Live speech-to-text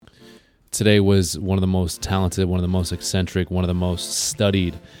today was one of the most talented, one of the most eccentric, one of the most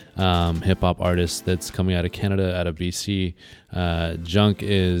studied hip-hop artists that's coming out of Canada, out of BC. Junk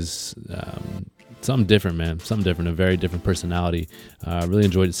is something different, man. Something different, a very different personality. I really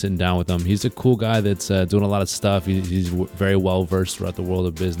enjoyed sitting down with him. He's a cool guy that's doing a lot of stuff. He's very well-versed throughout the world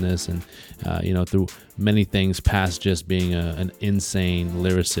of business and, through many things past just being an insane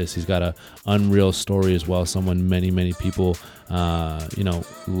lyricist. He's got an unreal story as well, someone many people,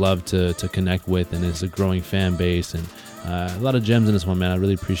 love to connect with, and it's a growing fan base, and a lot of gems in this one, man. I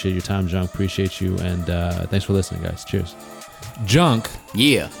really appreciate your time, Junk. Appreciate you, and thanks for listening, guys. Cheers. Junk.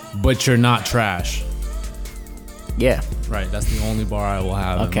 Yeah. But you're not trash. Yeah. Right, that's the only bar I will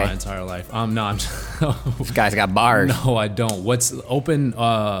have in my entire life. No, I'm This guy's got bars. No, I don't. What's open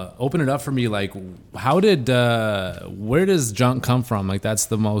it up for me, like where does Junk come from? Like, that's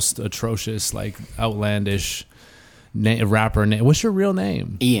the most atrocious, like, outlandish rapper name. What's your real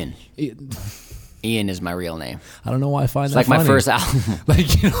name? Ian is my real name. I don't know why I find it's that like funny. My first album.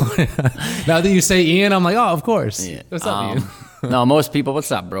 Like, now that you say Ian, I'm like, oh, of course. Yeah. What's up, Ian? No, most people,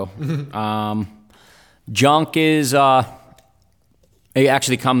 what's up, bro? Junk is, it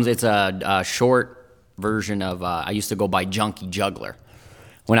actually comes, it's a short version of, I used to go by Junkie Juggler.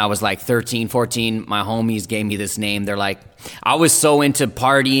 When I was like 13, 14, my homies gave me this name. They're like, I was so into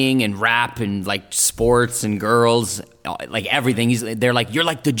partying and rap and like sports and girls, like everything. They're like,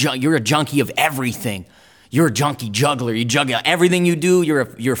 you're a junkie of everything. You're a junkie juggler. You juggle everything you do. You're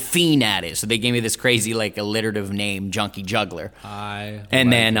a fiend at it. So they gave me this crazy, like, alliterative name, Junkie Juggler. I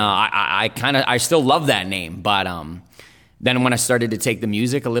still love that name. But then when I started to take the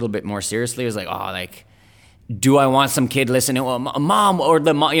music a little bit more seriously, I was like, do I want some kid listening? Well, mom, or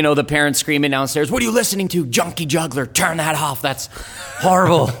the parents screaming downstairs, what are you listening to? Junkie Juggler, turn that off. That's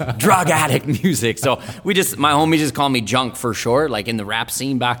horrible drug addict music. So my homies just call me Junk for short, like in the rap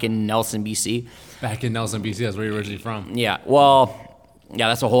scene back in Nelson, BC. Back in Nelson, BC, that's where you're originally from. Yeah, well,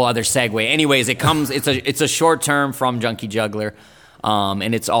 that's a whole other segue. Anyways, it's a short term from Junkie Juggler,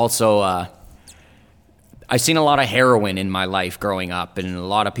 and it's also, I've seen a lot of heroin in my life growing up, and a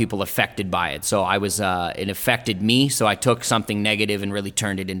lot of people affected by it. So it affected me, so I took something negative and really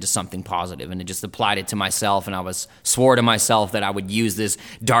turned it into something positive, and it just applied it to myself, and I swore to myself that I would use this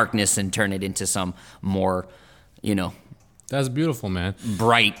darkness and turn it into some more, That's beautiful, man.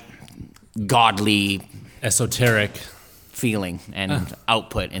 Bright, godly, esoteric feeling and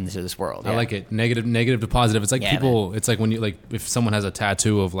output into this world. I like it. Negative to positive. It's like it's like when you, like, if someone has a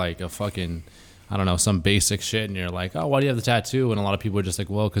tattoo of like a fucking, I don't know, some basic shit, and you're like, oh, why do you have the tattoo? And a lot of people are just like,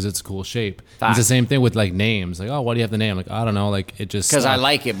 well, because it's a cool shape. It's the same thing with like names. Like, oh, why do you have the name? Like, I don't know, like, it just, because I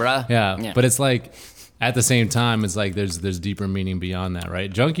like it, bruh. Yeah, but it's like, at the same time, it's like there's deeper meaning beyond that,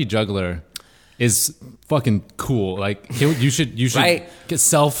 right? Junkie Juggler is fucking cool. Like, you should right? Get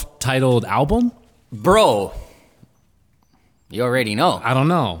self-titled album, bro. You already know. I don't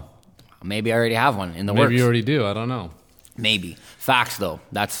know. Maybe I already have one in the works. Maybe you already do. I don't know. Maybe. Facts, though.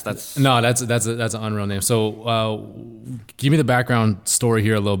 That's an unreal name. So, give me the background story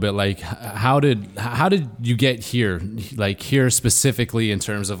here a little bit. Like, how did you get here? Like, here specifically in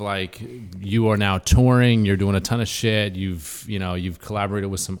terms of, like, you are now touring. You're doing a ton of shit. You've collaborated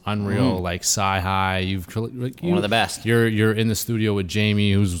with some unreal like Sci-Hi. One of the best. You're in the studio with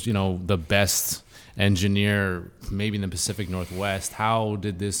Jamie, who's the best engineer maybe in the Pacific Northwest. How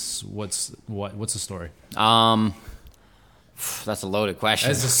did this? What's the story? That's a loaded question.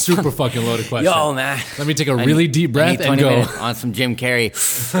 That's a super fucking loaded question. Yo, man. Let me take a really deep breath and go on some Jim Carrey.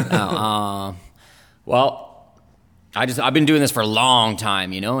 Well, I've been doing this for a long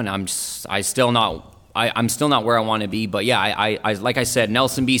time, and I'm still not where I want to be. But yeah, I like I said,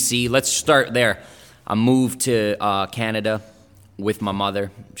 Nelson, BC. Let's start there. I moved to Canada with my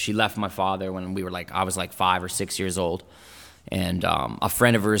mother. She left my father when I was like 5 or 6 years old, and a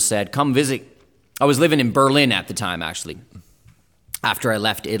friend of hers said, "Come visit." I was living in Berlin at the time, actually, after I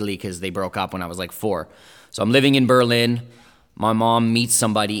left Italy because they broke up when I was like 4. So I'm living in Berlin. My mom meets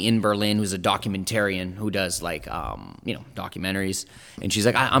somebody in Berlin who's a documentarian who does like, documentaries. And she's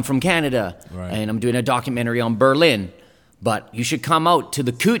like, I'm from Canada, right, and I'm doing a documentary on Berlin, but you should come out to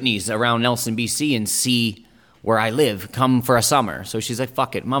the Kootenays around Nelson, BC and see where I live. Come for a summer. So she's like,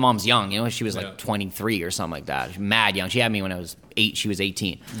 fuck it. My mom's young, she was like 23 or something like that. She's mad young. She had me when I was 8. She was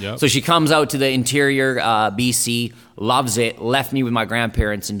 18. Yep. So she comes out to the interior BC, loves it, left me with my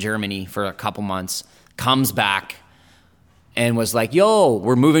grandparents in Germany for a couple months, comes back and was like, yo,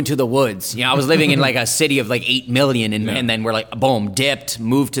 we're moving to the woods. I was living in like a city of like 8 million and then we're like, boom, dipped,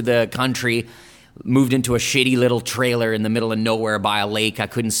 moved to the country, moved into a shitty little trailer in the middle of nowhere by a lake. I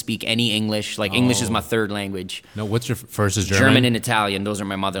couldn't speak any English. Like, English is my third language. No, what's your first is German? German and Italian. Those are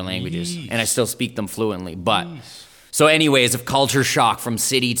my mother languages. And I still speak them fluently. But, so anyways, of culture shock from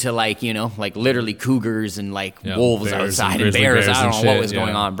city to like, you know, like literally cougars and like wolves outside and bears. I don't know what was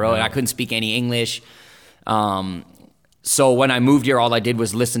going on, bro. And I couldn't speak any English. So when I moved here, all I did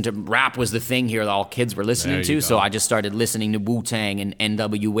was listen to rap. Was the thing here that all kids were listening to. So I just started listening to Wu-Tang and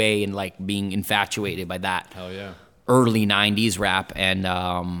NWA and like being infatuated by that. Hell yeah. Early 90s rap.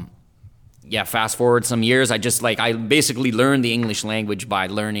 And fast forward some years, I basically learned the English language by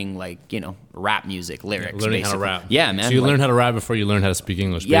learning like, you know, rap music, lyrics. Learning basically. how to rap. Yeah, man. So you learned how to rap before you learned how to speak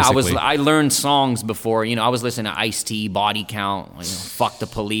English, basically. Yeah, I learned songs before. You know, I was listening to Ice-T, Body Count, you know, Fuck the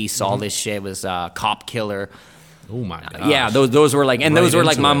Police, all this shit was Cop Killer. Oh my god! Yeah, those were like, and those were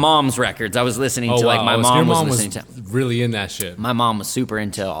like my mom's records. I was listening to like my mom was listening to. Really in that shit. My mom was super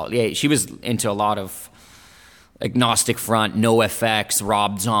into all. Yeah, she was into a lot of Agnostic Front, NoFX,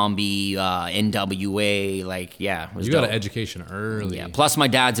 Rob Zombie, NWA. Like, yeah, it was you got dope. an education early. Yeah. Plus, my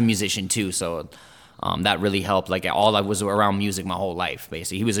dad's a musician too, so that really helped. Like, all I was around music my whole life.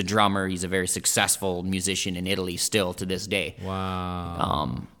 Basically, he was a drummer. He's a very successful musician in Italy still to this day.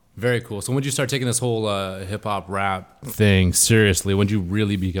 Wow. Very cool. So when did you start taking this whole hip-hop rap thing seriously? When did you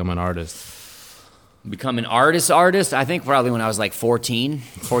really become an artist? Become an artist, I think probably when I was like 14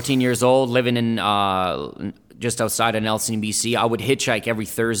 years old, living in just outside of Nelson, BC. I would hitchhike every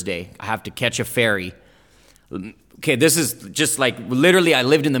Thursday. I have to catch a ferry. Okay, this is just like, literally I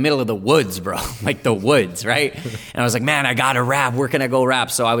lived in the middle of the woods, bro. Like the woods, right? And I was like, man, I gotta rap. Where can I go rap?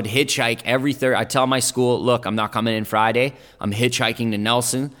 So I would hitchhike every Thursday. I tell my school, look, I'm not coming in Friday. I'm hitchhiking to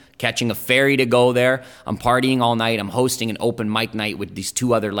Nelson, catching a ferry to go there. I'm partying all night. I'm hosting an open mic night with these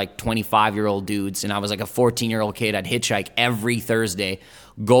two other like 25-year-old dudes. And I was like a 14-year-old kid. I'd hitchhike every Thursday.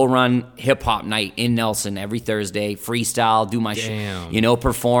 Go run hip-hop night in Nelson every Thursday, freestyle, do my shit, you know,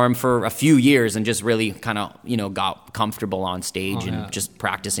 perform for a few years and just really kind of, you know, got comfortable on stage and just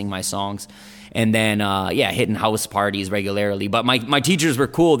practicing my songs. And then, hitting house parties regularly. But my teachers were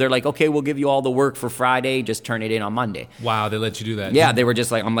cool. They're like, okay, we'll give you all the work for Friday. Just turn it in on Monday. Wow, they let you do that? Yeah, they were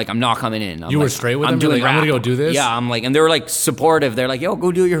just like, I'm not coming in. You were straight with them? You're like, I'm going to go do this? Yeah, I'm like, and they were like supportive. They're like, yo,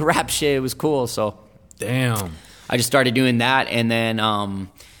 go do your rap shit. It was cool. So, damn. I just started doing that, and then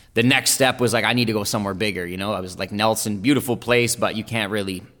the next step was like, I need to go somewhere bigger, you know? I was like, Nelson, beautiful place, but you can't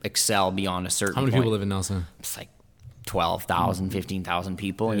really excel beyond a certain How many point. people live in Nelson? It's like 12,000, 15,000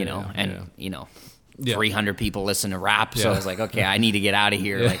 people, you know? And, you know, 300 people listen to rap, so I was like, okay, I need to get out of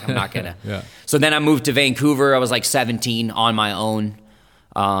here. Like, I'm not going to. So then I moved to Vancouver. I was like 17 on my own.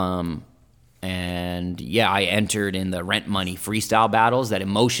 And, I entered in the Rent Money freestyle battles that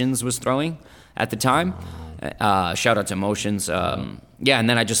Emotions was throwing at the time. Shout out to Emotions. And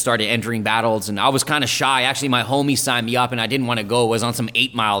then I just started entering battles, and I was kind of shy. Actually, my homie signed me up, and I didn't want to go. It was on some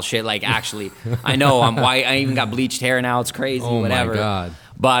 8 Mile shit. Like, actually, I know I'm white. I even got bleached hair now. It's crazy. Whatever. Oh, my God.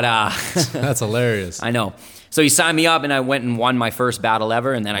 But that's hilarious. I know. So he signed me up, and I went and won my first battle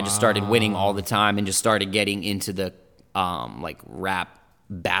ever, and then I just started winning all the time and just started getting into the like rap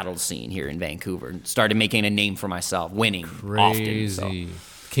battle scene here in Vancouver and started making a name for myself, winning often. So.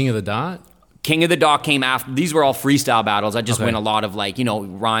 King of the Dot? King of the Dot came after. These were all freestyle battles. I just win a lot of like, you know,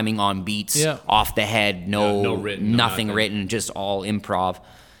 rhyming on beats, off the head, nothing written, just all improv.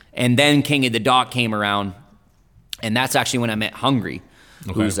 And then King of the Dot came around, and that's actually when I met Hungry,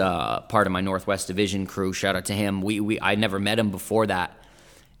 who's part of my Northwest Division crew. Shout out to him. I never met him before that.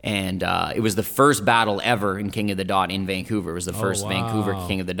 And it was the first battle ever in King of the Dot in Vancouver. It was the first Vancouver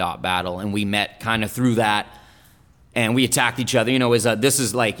King of the Dot battle. And we met kind of through that. And we attacked each other. You know, this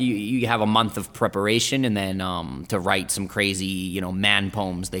is like you have a month of preparation and then to write some crazy, you know, man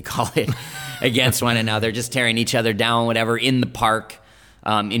poems, they call it, against one another, just tearing each other down, whatever, in the park,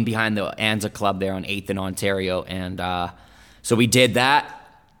 in behind the Anza Club there on 8th in Ontario. And so we did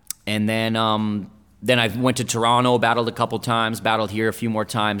that. And then I went to Toronto, battled a couple times, battled here a few more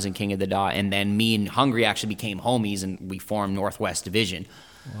times in King of the Dot. And then me and Hungry actually became homies, and we formed Northwest Division.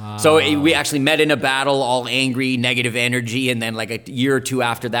 Wow. So we actually met in a battle, all angry, negative energy, and then like a year or two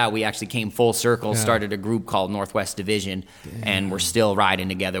after that, we actually came full circle, started a group called Northwest Division, and we're still riding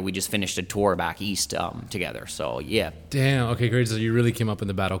together. We just finished a tour back east together, so yeah. Damn, okay, great. So you really came up in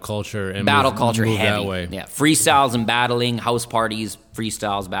the battle culture and moved heavy. That way. Yeah, freestyles and battling, house parties,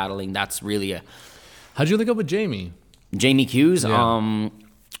 freestyles, battling, that's really How'd you link up with Jamie? Jamie Hughes?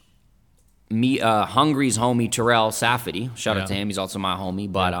 Hungry's homie Terrell Safety, shout out to him, he's also my homie,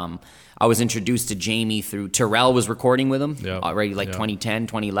 but I was introduced to Jamie through Terrell was recording with him already 2010,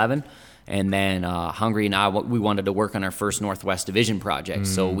 2011, And then Hungry and I, we wanted to work on our first Northwest Division project,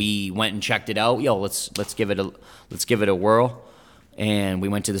 so we went and checked it out. Let's give it a whirl. And we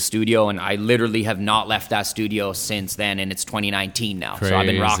went to the studio, and I literally have not left that studio since then, and it's 2019 now. Crazy. So I've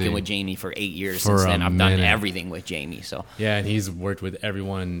been rocking with Jamie for 8 years since then. I've done everything with Jamie. So yeah, and he's worked with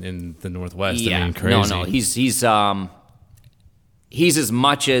everyone in the Northwest. Yeah, I mean, crazy. No, he's as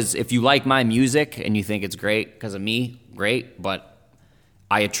much as, if you like my music and you think it's great because of me, great, but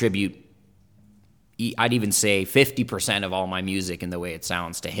I attribute, I'd even say 50% of all my music and the way it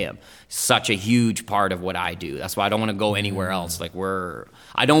sounds to him. Such a huge part of what I do. That's why I don't want to go anywhere else. Like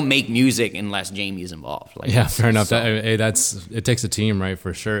I don't make music unless Jamie's involved. Like, yeah, fair enough. It takes a team, right?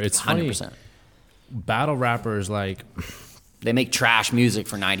 For sure. It's 100%. Funny. Battle rappers, like, they make trash music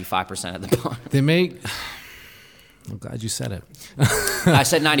for 95% of the time. They make. I'm glad you said it. I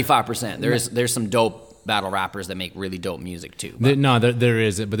said 95%. There's some dope battle rappers that make really dope music too. There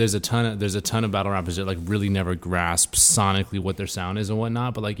is, but there's a ton of battle rappers that like really never grasp sonically what their sound is and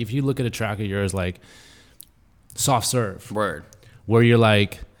whatnot. But like if you look at a track of yours like Soft Serve, word, where you're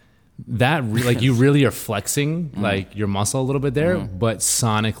like that, like you really are flexing like your muscle a little bit there, but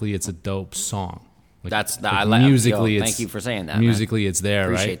sonically it's a dope song. Like, musically. Thank you for saying that. Musically, man. it's there,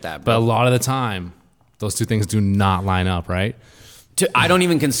 Appreciate right? that, bro. But a lot of the time, those two things do not line up, right? I don't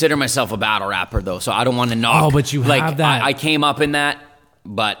even consider myself a battle rapper though, so I don't want to knock. Oh, but you have that. I came up in that,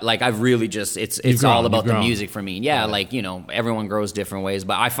 but like I've really just it's all about the music for me. Yeah, like everyone grows different ways,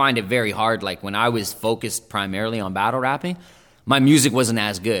 but I find it very hard. Like when I was focused primarily on battle rapping, my music wasn't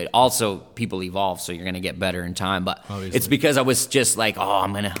as good. Also, people evolve, so you're gonna get better in time. But obviously, it's because I was just like,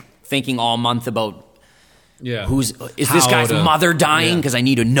 I'm thinking all month about. Yeah, is this guy's mother dying? Because I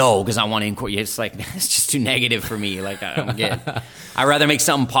need to know. Because I want to inquire. It's like it's just too negative for me. Like I don't get. I'd rather make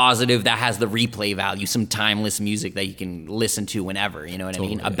something positive that has the replay value, some timeless music that you can listen to whenever. You know what I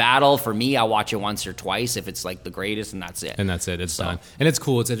mean? A battle for me, I watch it once or twice if it's like the greatest, and that's it. And that's it. It's done. And it's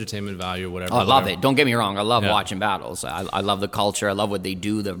cool. It's entertainment value or whatever. Oh, I love it. Don't get me wrong. I love watching battles. I love the culture. I love what they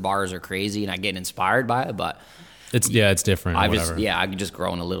do. The bars are crazy, and I get inspired by it. But it's different. I've just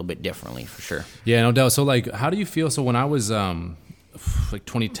grown a little bit differently for sure. Yeah, no doubt. So like, how do you feel? So when I was like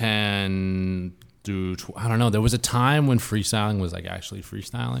 2010 through, I don't know, there was a time when freestyling was like actually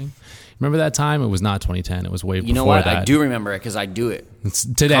freestyling. Remember that time? It was not 2010. It was way before that. You know what? I do remember it because I do it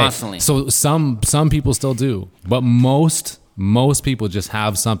today constantly. So some people still do, but most people just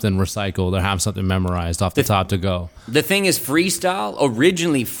have something recycled or have something memorized off the top to go. The thing is,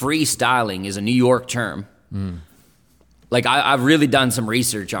 originally freestyling is a New York term. Like I've really done some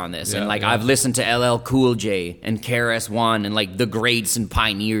research on this, and I've listened to LL Cool J and KRS-One and like the greats and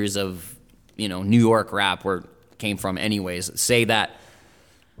pioneers of New York rap, where it came from anyways, say that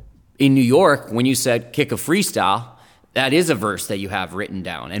in New York, when you said kick a freestyle, that is a verse that you have written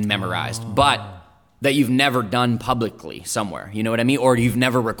down and memorized, but that you've never done publicly somewhere, you know what I mean? Or you've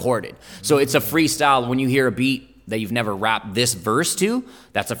never recorded. So it's a freestyle. When you hear a beat that you've never rapped this verse to,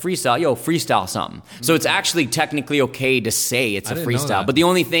 that's a freestyle. Freestyle something. So it's actually technically okay to say it's a freestyle. But the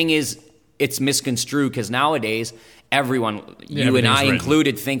only thing is, it's misconstrued because nowadays everyone, you and I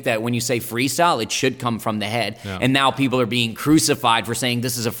included, think that when you say freestyle, it should come from the head. Yeah. And now people are being crucified for saying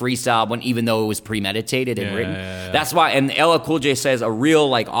this is a freestyle when even though it was premeditated and written. Yeah. That's why, and LL Cool J says a real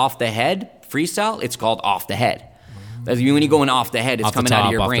like off the head freestyle, it's called off the head. When you're going off the head, it's coming out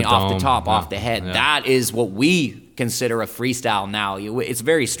of your brain, off the top, off the head. Yeah. That is what we consider a freestyle now. It's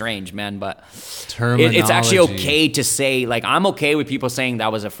very strange, man, but it's actually okay to say, like, I'm okay with people saying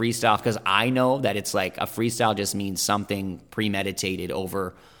that was a freestyle because I know that it's like a freestyle just means something premeditated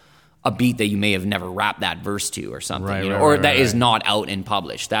over a beat that you may have never rapped that verse to or something, or that is not out and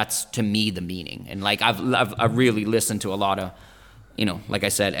published. That's, to me, the meaning. And, like, I've really listened to a lot of, like I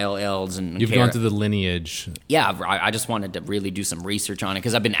said, LLs and you've gone through the lineage. Yeah, I just wanted to really do some research on it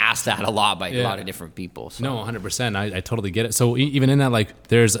because I've been asked that a lot by a lot of different people. So. No, 100%. I totally get it. So even in that, like,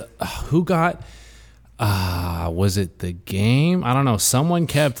 there's who got was it The Game? I don't know. Someone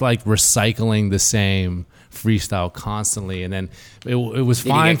kept like recycling the same freestyle constantly, and then it was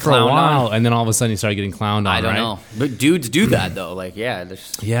fine for a while, and then all of a sudden you started getting clowned on. I don't know, but dudes do that though. Like, I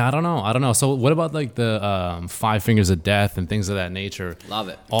don't know. So what about like the 5 Fingers of Death and things of that nature? Love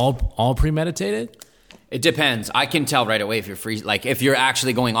it. All premeditated? It depends. I can tell right away if you're free, like if you're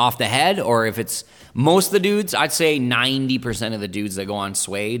actually going off the head, or if it's most of the dudes. I'd say 90% of the dudes that go on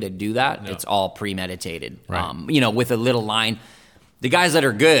Sway to do that, it's all premeditated. Right. With a little line. The guys that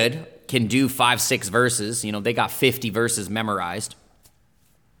are good can do 5-6 verses. They got 50 verses memorized,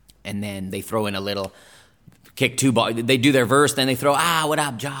 and then they throw in a little kick 2 ball. They do their verse, then they throw what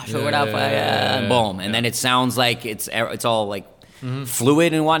up, Josh, or what up, boom, and then it sounds like it's all like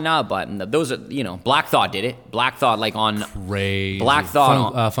fluid and whatnot. But those are, Black Thought did it. Black Thought, like on Crazy. Black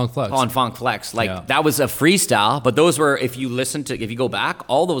Thought Funk Flex. on Funk Flex, like that was a freestyle. But those were, if you go back,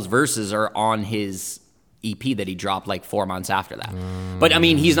 all those verses are on his EP that he dropped like 4 months after that. But I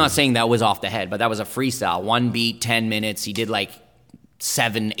mean, he's not saying that was off the head, but that was a freestyle, 1 beat, 10 minutes. He did like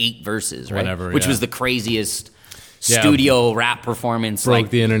 7, 8 verses, right? Whatever, which was the craziest studio rap performance,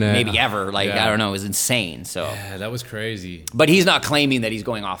 broke the internet, maybe ever. Like I don't know, it was insane. So yeah, that was crazy. But he's not claiming that he's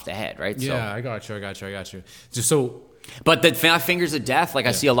going off the head, right? Yeah, so, I got you. Just so, but the Fingers of Death, like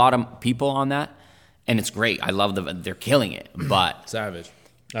I see a lot of people on that, and it's great. I love they're killing it. But savage,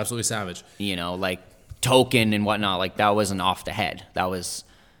 absolutely savage. Like Token and whatnot, like that wasn't off the head. That was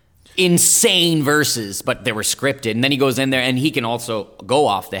insane verses, but they were scripted. And then he goes in there, and he can also go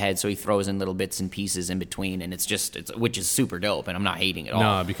off the head, so he throws in little bits and pieces in between, and which is super dope. And I'm not hating it all.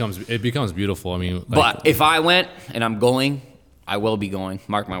 No, it becomes beautiful. I mean, but if I went and I'm going, I will be going.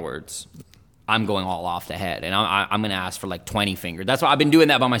 Mark my words. I'm going all off the head, and I'm going to ask for like 20 fingers. That's why I've been doing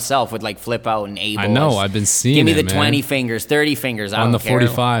that by myself with like Flip Out and Abel. I know, I've been seeing it, Give me the man. 20 fingers, 30 fingers. on the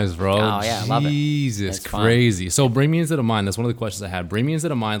 45s, bro. Oh yeah, I love it. Jesus, It's fun. crazy. So bring me into the mind. That's one of the questions I had. Bring me into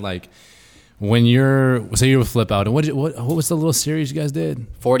the mind, like when you're with Flip Out, and what was the little series you guys did?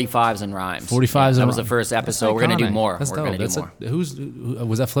 45s and Rhymes. 45s. That and was the first episode. We're gonna do more. That's We're dope. gonna do more. Who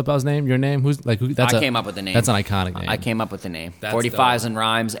was that? Flip Out's name? Your name? I came up with the name. That's an iconic name. I came up with the name. That's 45s dope. and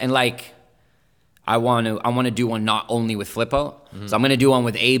Rhymes, and like I want to do one not only with Flip Out. So I'm gonna do one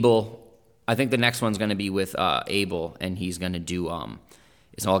with Abel. I think the next one's gonna be with Abel, and he's gonna do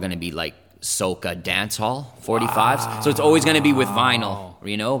it's all gonna be like soca dance hall 45s. So it's always gonna be with vinyl,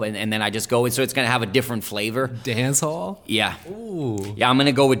 and then I just go, so it's gonna have a different flavor. Dance hall? Yeah. Ooh. Yeah, I'm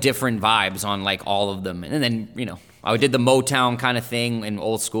gonna go with different vibes on like all of them, and then I did the Motown kind of thing in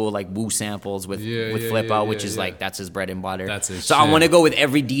old school, like Woo samples with Flip Out, which is like that's his bread and butter. That's his so shit. I want to go with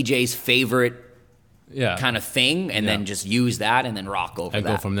every DJ's favorite Yeah. kind of thing, and then just use that, and then rock over And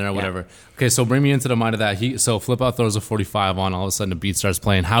that. go from there, or Yeah. whatever. Okay, so bring me into the mind of that. So Flip Out throws a 45 on. All of a sudden, the beat starts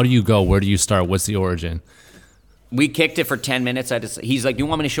playing. How do you go? Where do you start? What's the origin? We kicked it for 10 minutes. He's like, "Do you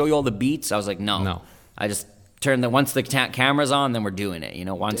want me to show you all the beats?" I was like, "No." No. I just turned once the camera's on, then we're doing it.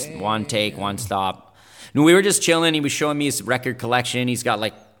 One take, one stop. No, we were just chilling. He was showing me his record collection. He's got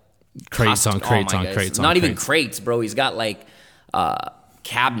like Crates on crates my on God. crates on Not even crates. crates, bro. He's got like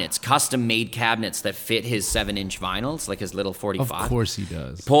cabinets, custom made cabinets that fit his 7-inch vinyls, like his little 45. Of course he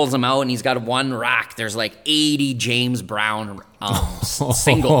does. Pulls them out, and he's got one rack. There's like 80 James Brown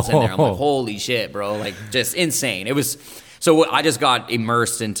singles in there. I'm like, holy shit, bro! Like, just insane. It was so. I just got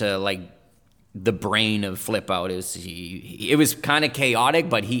immersed into like the brain of Flip Out. It was kind of chaotic,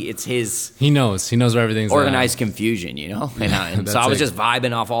 but it's his He knows where everything's organized confusion, And so That's I was it. just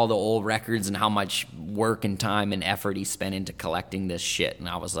vibing off all the old records and how much work and time and effort he spent into collecting this shit. And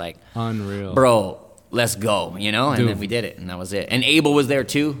I was like, Unreal. bro, let's go, And Dude. then we did it, and that was it. And Abel was there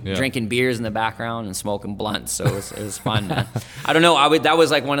too, Yeah. drinking beers in the background and smoking blunts. So it was fun, man. I don't know. That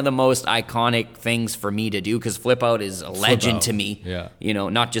was like one of the most iconic things for me to do, because Flip Out is a legend Out. to me. Yeah.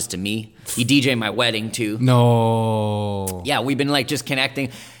 Not just to me. He DJed my wedding too. No. Yeah, we've been like just connecting,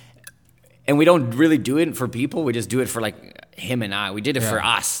 and we don't really do it for people. We just do it for like him and I. We did it for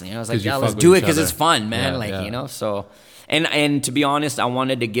us. It's like, 'Cause you yeah, let's fuck do with it each because other. it's fun, man. Yeah, So, and to be honest, I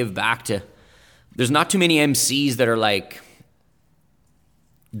wanted to give back to. There's not too many MCs that are like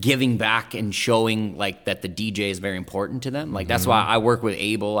giving back and showing like that the DJ is very important to them. Like that's why I work with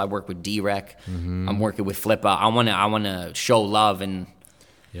Abel. I work with D-Rec. I'm working with Flip Out. I want to show love and.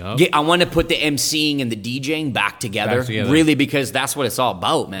 Yep. I want to put the MCing and the DJing back together, together. really, because that's what it's all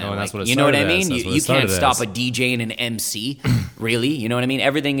about, man. No, that's what it you know what I started mean? as. That's what You it started can't stop as. a DJ and an MC, really. You know what I mean?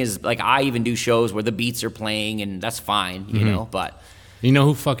 Everything is like, I even do shows where the beats are playing, and that's fine, you know. But You know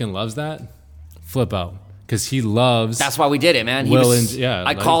who fucking loves that? Flip Out. Because he loves. that's why we did it, man. I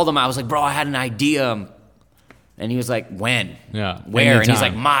like- called him. I was like, bro, I had an idea, and he was like, when? Yeah, Where? And he's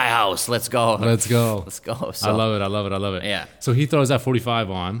anytime. like, my house. Let's go. Let's go. Let's go. So, I love it. Yeah. So he throws that 45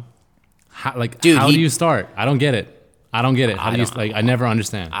 on. Dude, how do you start? I don't get it. How do you don't- like? I never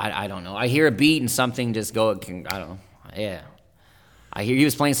understand. I don't know. I hear a beat and something just go. I don't know. Yeah, I hear he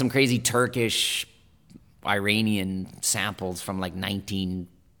was playing some crazy Turkish, Iranian samples from like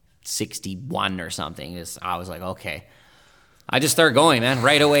 1961 or something. I was like, okay. I just start going, man,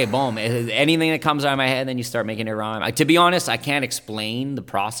 right away. Boom. Anything that comes out of my head, then you start making it rhyme. To be honest, I can't explain the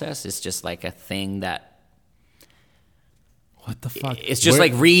process. It's just like a thing that What the fuck? It's just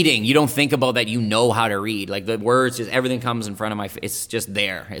like reading. You don't think about that. You know how to read. Like the words, just everything comes in front of my face. It's just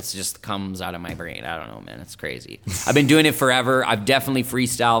there. It's just comes out of my brain. I don't know, man. It's crazy. I've been doing it forever. I've definitely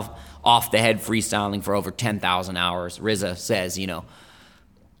freestyled off the head freestyling for over 10,000 hours. RZA says, you know,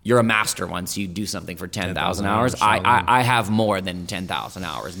 you're a master once you do something for 10,000 hours. I have more than 10,000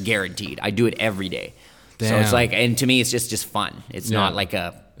 hours, guaranteed. I do it every day. Damn. So it's like, and to me, it's just fun. It's not like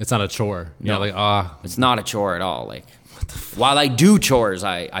it's not a chore. No, like, it's not a chore at all. Like, while I do chores,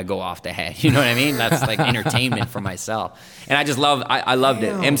 I go off the head. You know what I mean? That's like entertainment for myself. And I just loved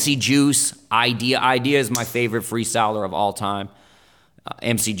it. MC Juice, Idea is my favorite freestyler of all time.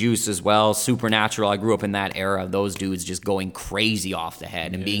 MC Juice as well, Supernatural. I grew up in that era of those dudes just going crazy off the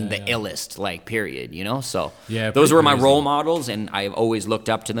head and being the illest, like, period, you know? So those were my role models, and I've always looked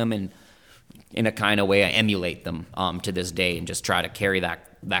up to them, and in a kind of way I emulate them to this day and just try to carry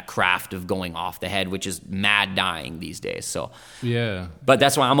that craft of going off the head, which is mad dying these days. So but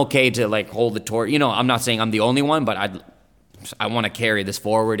that's why I'm okay to like hold the torch. You know, I'm not saying I'm the only one, but I want to carry this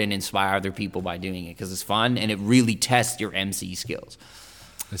forward and inspire other people by doing it because it's fun and it really tests your MC skills.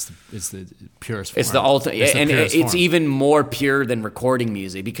 It's the purest form. It's the ultimate, and it's even more pure than recording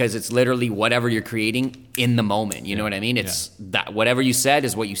music because it's literally whatever you're creating in the moment. You know what I mean? It's that whatever you said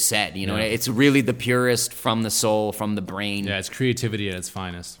is what you said. You know, it's really the purest from the soul, from the brain. Yeah, it's creativity at its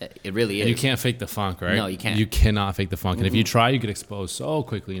finest. It really is. And you can't fake the funk, right? No, you can't. You cannot fake the funk, and if you try, you get exposed so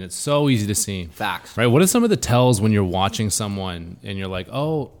quickly, and it's so easy to see. Facts. Right? What are some of the tells when you're watching someone and you're like,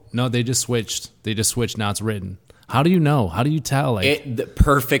 oh no, they just switched. Now it's written. How do you know? How do you tell? Like the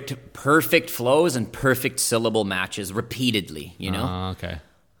perfect flows and perfect syllable matches repeatedly. You know. Okay.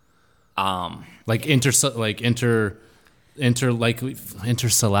 Like intersyllabic,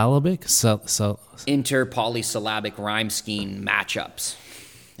 interpolysyllabic rhyme scheme matchups.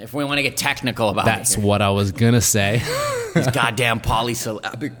 If we want to get technical about that's what I was gonna say. These goddamn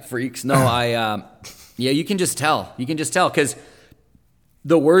polysyllabic freaks. No, you can just tell. You can just tell because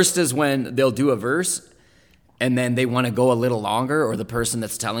the worst is when they'll do a verse. And then they want to go a little longer, or the person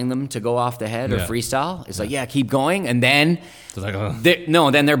that's telling them to go off the head or freestyle is like, keep going. And then,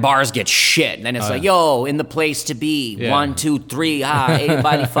 then their bars get shit. And then it's yo, in the place to be, 1, 2, 3,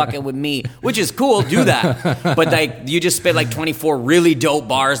 anybody fucking with me, which is cool, do that. But like, you just spit like 24 really dope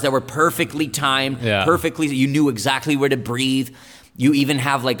bars that were perfectly timed, perfectly, you knew exactly where to breathe. You even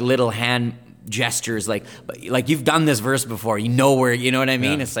have like little hand gestures, like you've done this verse before, you know where, you know what I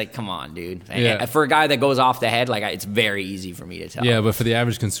mean? It's like, come on, dude. And for a guy that goes off the head, like it's very easy for me to tell. Yeah, but for the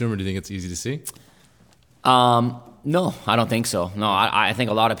average consumer, do you think it's easy to see? No, I don't think so. No, I think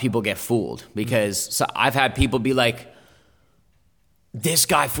a lot of people get fooled because I've had people be like, this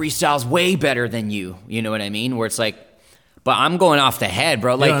guy freestyles way better than you. You know what I mean? Where it's like, but I'm going off the head,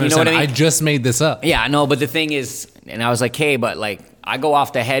 bro. Like, you know what I mean? I just made this up. Yeah, no, but the thing is, and I was like, hey, but like, I go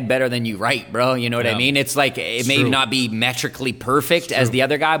off the head better than you write, bro. You know what I mean? It's like, it may not be metrically perfect as the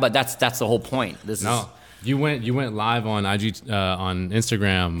other guy, but that's the whole point. You went live on IG, on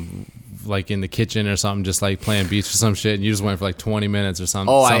Instagram, like in the kitchen or something, just like playing beats or some shit, and you just went for like 20 minutes or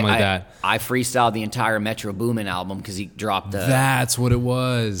something like that. I freestyled the entire Metro Boomin album because he dropped That's what it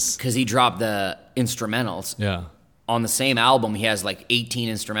was. Because he dropped the instrumentals. Yeah. On the same album, he has like 18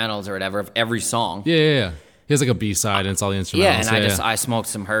 instrumentals or whatever of every song. Yeah. He has like a B-side and it's all the instrumentals. Yeah, and I smoked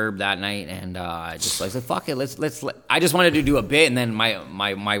some herb that night, and I just like said, fuck it, let's. I just wanted to do a bit, and then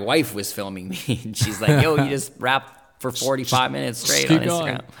my wife was filming me, and she's like, yo, you just rap for 45 minutes straight on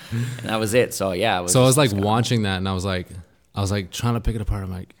Instagram. And that was it. So yeah. I was like watching that, and I was like trying to pick it apart.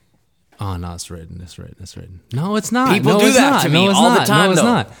 I'm like, oh no, it's written. No, it's not. People do that to me all the time. No, it's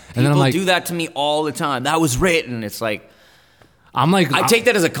not. And people do that to me all the time. That was written. It's like. I'm like, I take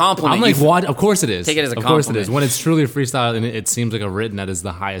that as a compliment. I'm like, what? Of course it is. Take it as a Of compliment. course it is. When it's truly a freestyle and it seems like a written, that is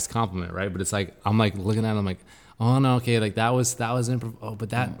the highest compliment, right? But it's like, I'm like looking at it, I'm like, oh no, okay, like that was improv. Oh,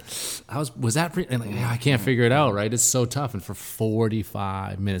 but was that free? And like, I can't figure it out, right? It's so tough. And for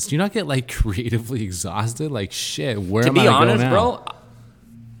 45 minutes, do you not get like creatively exhausted? Like shit, where am I going now? To be honest,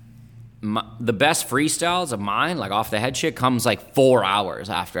 bro, the best freestyles of mine, like off the head shit, comes like 4 hours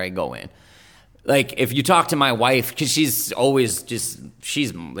after I go in. Like, if you talk to my wife, because she's always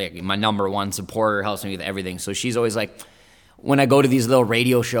she's like my number one supporter, helps me with everything. So she's always like, when I go to these little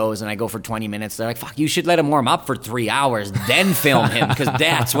radio shows and I go for 20 minutes, they're like, fuck, you should let him warm up for 3 hours, then film him, because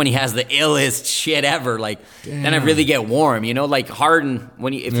that's when he has the illest shit ever. Like, then I really get warm, you know? Like, Harden,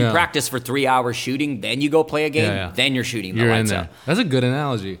 if you practice for 3 hours shooting, then you go play a game, then you're shooting the lights out. That's a good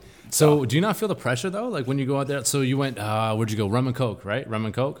analogy. So, do you not feel the pressure, though? Like, when you go out there, so you went, where'd you go? Rum and Coke, right? Rum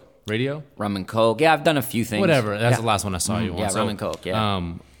and Coke? Radio? Rum and Coke. Yeah, I've done a few things. Whatever. That's the last one I saw you on. Yeah, Rum and Coke, yeah.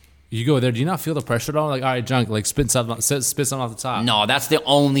 You go there, do you not feel the pressure at all? Like, all right, Junk, like spit something off the top. No, that's the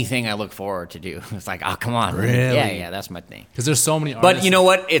only thing I look forward to do. It's like, oh, come on. Really? Yeah, that's my thing. Because there's so many artists. But you know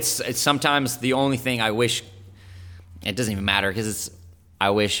what? It's sometimes the only thing I wish, it doesn't even matter because I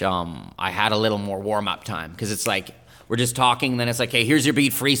wish I had a little more warm-up time because it's like, we're just talking, then it's like, hey, here's your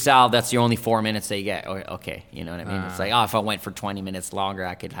beat, freestyle. That's your only 4 minutes that you get. Okay, you know what I mean? It's like, if I went for 20 minutes longer,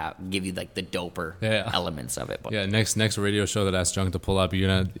 I could give you like the doper elements of it. But. Yeah, next radio show that asks Junk to pull up, you're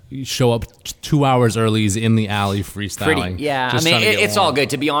gonna show up 2 hours early. He's in the alley freestyling. I mean, it's all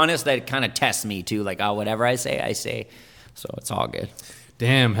good. To be honest, that kind of tests me too. Like, whatever I say. So it's all good.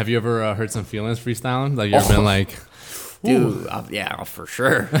 Damn, have you ever heard some feelings freestyling? Like, you ever been like... Dude, yeah, for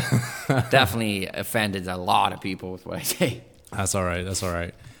sure. Definitely offended a lot of people with what I say. That's all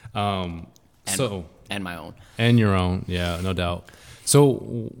right. And my own. And your own, yeah, no doubt.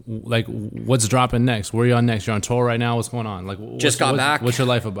 So, like, what's dropping next? Where are you on next? You're on tour right now? What's going on? Like, just got back. What's your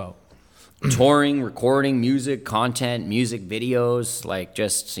life about? Touring, recording, music, content, music videos, like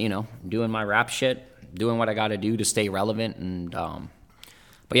just, doing my rap shit, doing what I got to do to stay relevant and...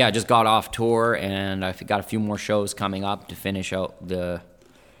 But yeah, I just got off tour, and I've got a few more shows coming up to finish out this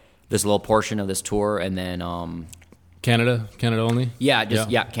little portion of this tour, and then Canada only. Yeah,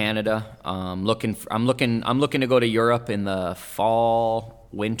 Canada. I'm looking to go to Europe in the fall,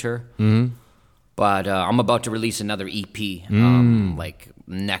 winter. Mm-hmm. But I'm about to release another EP like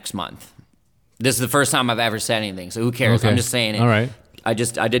next month. This is the first time I've ever said anything, so who cares? Okay. I'm just saying it. All right. I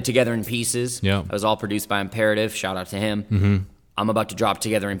did Together in Pieces. Yeah. It was all produced by Imperative. Shout out to him. Mm-hmm. I'm about to drop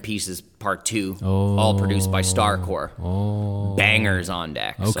Together in Pieces Part 2, all produced by Starcore. Oh. Bangers on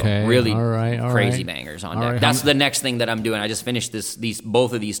deck. Okay. So really all crazy right. bangers on deck. That's the next thing that I'm doing. I just finished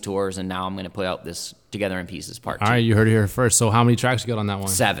both of these tours, and now I'm going to put out this Together in Pieces Part 2. All right, you heard it here first. So how many tracks you got on that one?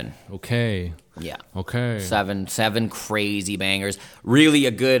 7. Okay. Yeah. Okay. 7 crazy bangers. Really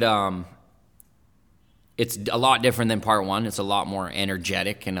a good... It's a lot different than part 1. It's a lot more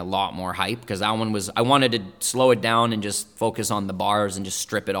energetic and a lot more hype because that one I wanted to slow it down and just focus on the bars and just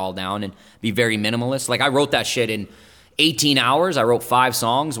strip it all down and be very minimalist. Like I wrote that shit in 18 hours. I wrote 5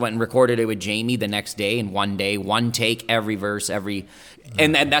 songs, went and recorded it with Jamie the next day in one day, one take, every verse,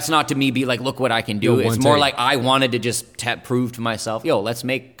 and that's not to me be like, look what I can do. It's more like I wanted to just prove to myself, let's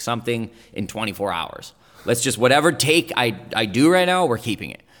make something in 24 hours. Let's just, whatever take I do right now, we're keeping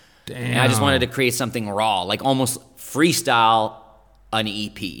it. Damn. And I just wanted to create something raw, like almost freestyle an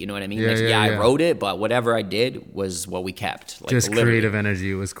EP. You know what I mean? I wrote it, but whatever I did was what we kept. Like, just literally. Creative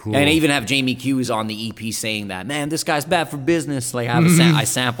energy. It was cool. And I even have Jamie Hughes on the EP saying that, man, this guy's bad for business. Like I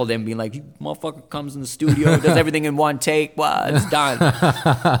sampled him being like, motherfucker comes in the studio, does everything in one take. What? It's done.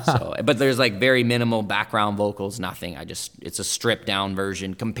 But there's like very minimal background vocals, nothing. It's a stripped down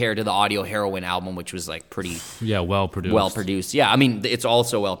version compared to the Audio Heroin album, which was like pretty well produced. Yeah, I mean, it's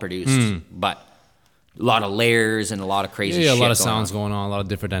also well produced, but a lot of layers and a lot of crazy shit. A lot of sounds going on, a lot of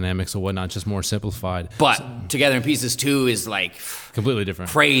different dynamics and whatnot, just more simplified. But Together in Pieces 2 is like completely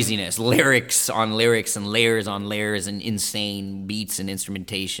different. Craziness, lyrics on lyrics and layers on layers and insane beats and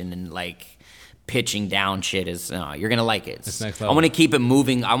instrumentation and like pitching down shit is you're gonna like it. It's next level. I want to keep it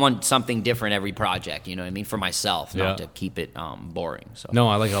moving. I want something different every project. You know what I mean? For myself, not to keep it boring. So no,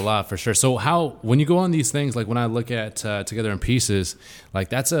 I like it a lot for sure. So when you go on these things, like when I look at Together in Pieces, like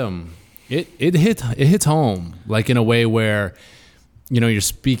that's It hits home, like in a way where, you're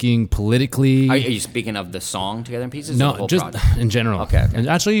speaking politically. Are you speaking of the song Together in Pieces? No, just project? In general. Okay. And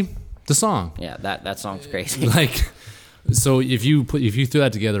actually, the song. Yeah, that song's crazy. Like, so if you threw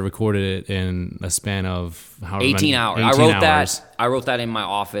that together, recorded it in a span of 18 hours. I wrote that in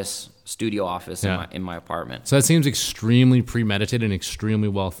my studio office in my apartment. So that seems extremely premeditated and extremely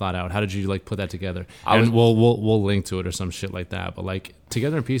well thought out. How did you put that together? We'll link to it or some shit like that. But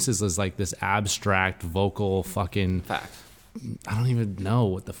Together in Pieces is like this abstract vocal fucking fact. I don't even know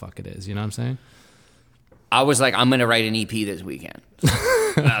what the fuck it is. You know what I'm saying? I was like, I'm gonna write an EP this weekend.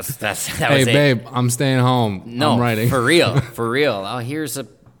 Hey babe, I'm staying home. No, I'm writing for real. Oh, are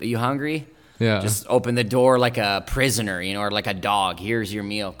you hungry? Yeah. Just open the door like a prisoner, or like a dog. Here's your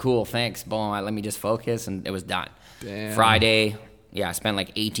meal. Cool, thanks. Boom. Let me just focus, and it was done. Damn. Friday, I spent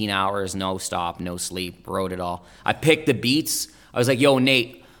like 18 hours, no stop, no sleep, wrote it all. I picked the beats. I was like, yo,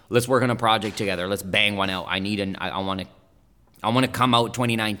 Nate, let's work on a project together. Let's bang one out. I want to come out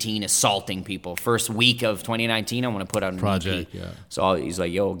 2019 assaulting people. First week of 2019, I want to put out an project. EP. Yeah. So he's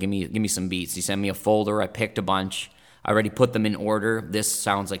like, yo, give me some beats. He sent me a folder. I picked a bunch. I already put them in order. This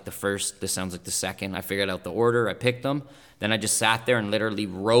sounds like the first. This sounds like the second. I figured out the order. I picked them. Then I just sat there and literally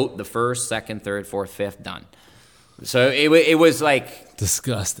wrote the first, second, third, fourth, fifth, done. So it was like,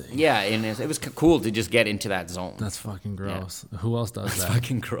 disgusting. yeah, and it was cool to just get into that zone. That's fucking gross. Who else does That's that?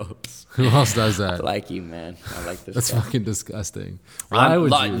 fucking gross. Who else does I that? like you, man. I like this. That's stuff. fucking disgusting. Why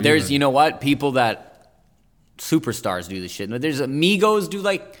would you? There's, even? you know what? People that superstars do this shit. There's Amigos do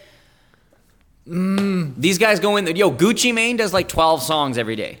like. These guys go in. Gucci Mane does like 12 songs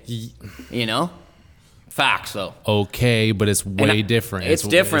every day. You know, facts though. Okay, but it's way different. It's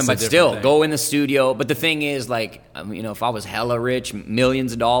different, but a different still, thing. go in the studio. But the thing is, like, if I was hella rich,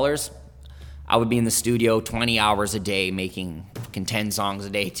 millions of dollars, I would be in the studio 20 hours a day making fucking 10 songs a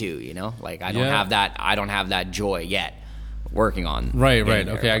day too. You know, like I don't have that. I don't have that joy yet. Working on Right.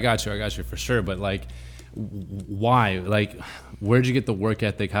 Okay, I got you for sure. But like, why? Like, where'd you get the work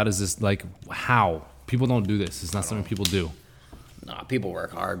ethic? How does this, like, how? People don't do this. It's not something people do. Nah, people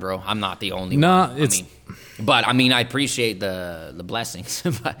work hard, bro. I'm not the only Nah, one. it's... I appreciate the blessings.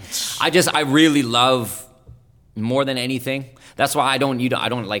 But I really love, more than anything. That's why I don't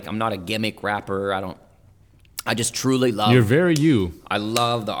like, I'm not a gimmick rapper. I just truly love. You're very you. I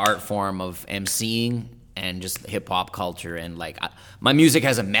love the art form of MCing and just hip hop culture, and like my music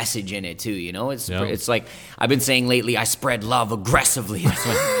has a message in it too. You know, it's like I've been saying lately. I spread love aggressively. That's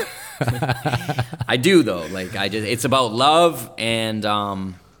what I do though. Like it's about love and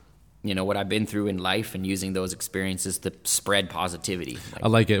what I've been through in life and using those experiences to spread positivity. I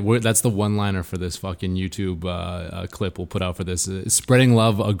like it. That's the one-liner for this fucking YouTube clip we'll put out for this. Spreading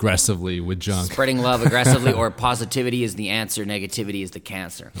love aggressively with Junk. Spreading love aggressively, or positivity is the answer, negativity is the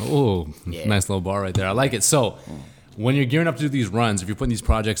cancer. Oh, nice little bar right there. I like it. So when you're gearing up to do these runs, if you're putting these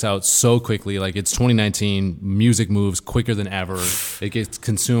projects out so quickly, like it's 2019, music moves quicker than ever. It gets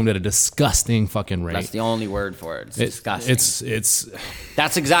consumed at a disgusting fucking rate. That's the only word for it. It's disgusting. It's.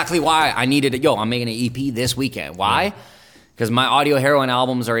 That's exactly why I needed it. I'm making an EP this weekend. Why? Because my Audio Heroin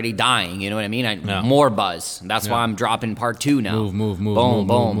album's already dying. You know what I mean? More buzz. That's why I'm dropping part 2 now.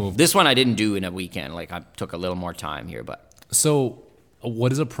 Move. This one I didn't do in a weekend. Like I took a little more time here, but. So, what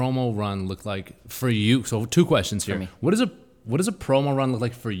does a promo run look like for you? So 2 questions here. What does a promo run look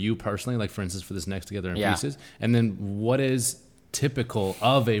like for you personally? Like for instance, for this next Together in Pieces, and then what is typical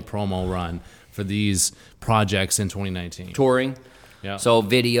of a promo run for these projects in 2019? Touring. Yeah. So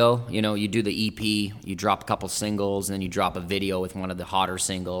video, you do the EP, you drop a couple singles, and then you drop a video with one of the hotter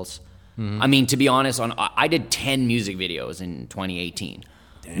singles. Mm-hmm. I mean, to be honest, I did 10 music videos in 2018.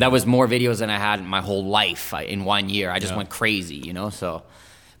 Damn. That was more videos than I had in my whole life in 1 year. I just went crazy, so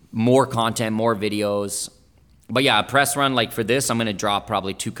more content, more videos. But yeah, a press run like for this, I'm going to drop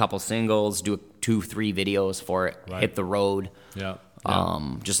probably 2 couple singles, do 2-3 videos for it, hit the road. Yeah.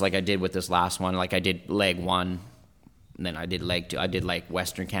 Just like I did with this last one. Like I did leg 1, and then I did leg 2. I did like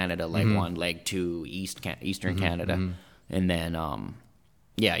Western Canada, leg 1, leg 2, Eastern Canada. And then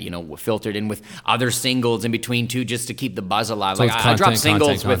filtered in with other singles in between too, just to keep the buzz alive. So like I drop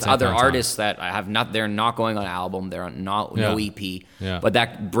singles with other content. artists that I have not. They're not going on album. They're not no EP. Yeah. But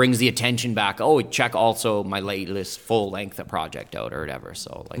that brings the attention back. Oh, check also my latest full length project out or whatever.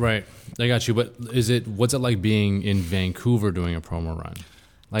 So like, right, I got you. But what's it like being in Vancouver doing a promo run?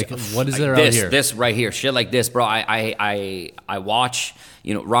 Like, what is there out here? This right here, shit like this, bro. I watch,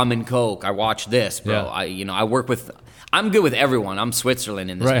 Rum and Coke. I watch this, bro. Yeah. I work with. I'm good with everyone. I'm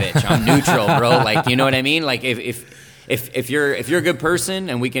Switzerland in this bitch. I'm neutral, bro. Like, you know what I mean? Like, if you're a good person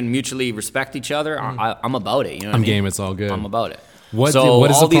and we can mutually respect each other, I'm about it. You know what I mean? Game. It's all good. I'm about it. What is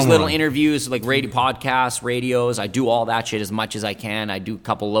all these little run? interviews, like radio podcasts, radios, I do all that shit as much as I can. I do a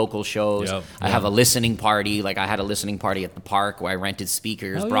couple local shows. I have a listening party. Like I had a listening party at the park where I rented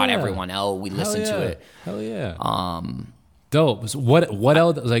speakers, brought everyone out. We listened to it. Hell yeah. Dope. So what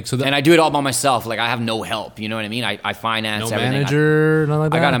else? Like so, and I do it all by myself. Like I have no help. You know what I mean? I finance no everything. Manager, nothing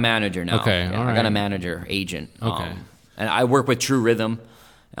like that. I got a manager now. Okay, all right. I got a manager, agent. Okay. And I work with True Rhythm.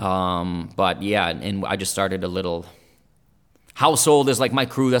 But yeah, and I just started a little. Household is like my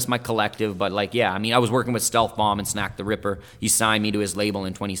crew, that's my collective. But like, yeah, I mean, I was working with Stealth Bomb and Snack the Ripper. He signed me to his label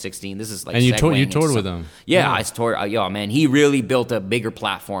in 2016. This is like, and you toured with him. Yeah, I toured. Man, he really built a bigger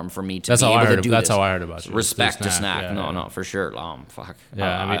platform for me to be able to do this. That's how I heard about you. Respect to Snack. No, for sure. Fuck.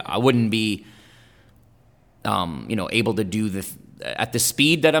 Yeah, I wouldn't be, able to do at the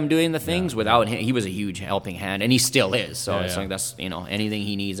speed that I'm doing the things without him. He was a huge helping hand, and he still is. So it's like that's anything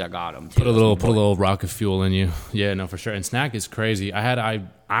he needs, I got him. Put a little rocket fuel in you. Yeah, no, for sure. And Snack is crazy. I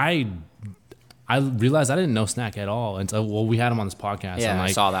realized I didn't know Snack at all until we had him on this podcast. Yeah, and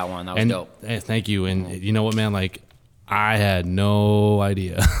I saw that one. That was dope. Thank you. And you know what, man? Like I had no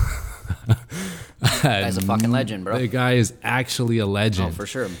idea. Guy's a fucking legend, bro. The guy is actually a legend. Oh, for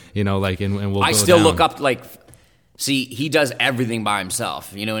sure. And we'll. I still look up like See, he does everything by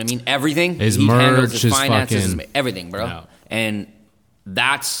himself. You know what I mean? Everything. His he merch, handles his his finances, fucking- everything, bro. Yeah. And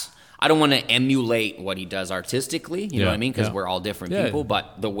that's, I don't want to emulate what he does artistically. You know what I mean? Because Yeah. we're all different Yeah. people.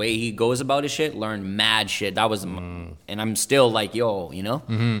 But the way he goes about his shit, learned mad shit. That was, and I'm still like, yo, you know,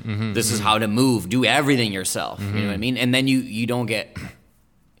 this is how to move. Do everything yourself. You know what I mean? And then you don't get.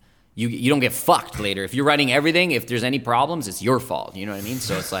 You don't get fucked later. If you're writing everything, if there's any problems, it's your fault. You know what I mean?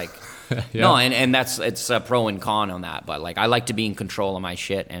 So it's like, Yeah. no, and it's a pro and con on that. But like, I like to be in control of my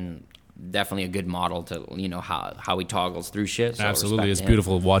shit, and definitely a good model to, you know, how he toggles through shit. So Absolutely, respect it's to him.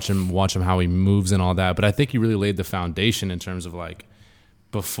 beautiful to watch him how he moves and all that. But I think he really laid the foundation in terms of like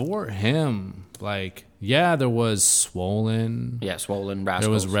before him, like yeah, there was Swollen, Yeah, Swollen Rascals.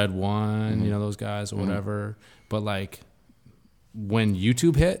 there was Red One, you know those guys or whatever. But like when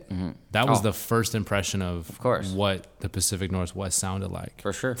YouTube hit, that was Oh. the first impression of course. what the Pacific Northwest sounded like.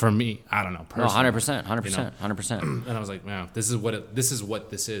 For sure. For me, I don't know No, personally. 100%, 100%, 100%. And I was like, wow, this is what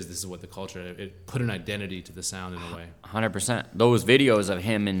this is. This is what the culture. It put an identity to the sound in a way. 100%. Those videos of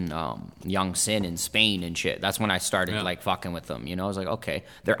him and Young Sin in Spain and shit, that's when I started Yeah. like fucking with them. You know, I was like, okay,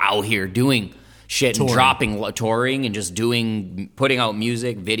 they're out here doing shit and Touring. touring and just putting out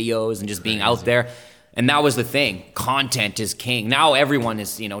music, videos, and just being out there. And that was the thing. Content is king. Now everyone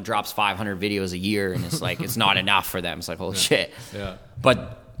is, you know, drops 500 videos a year, and it's like it's not enough for them. It's like, holy shit. Yeah.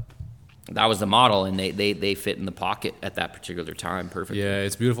 But that was the model, and they fit in the pocket at that particular time perfectly. Yeah,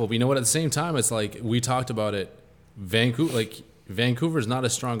 it's beautiful. But you know what? At the same time, it's like we talked about it. Vancouver's not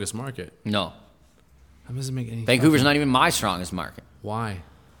his strongest market. No. That doesn't make any. Vancouver's not even my strongest market. Why?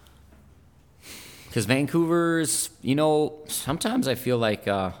 Because Vancouver's, you know, sometimes I feel like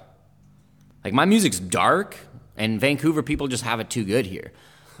my music's dark, and Vancouver people just have it too good here.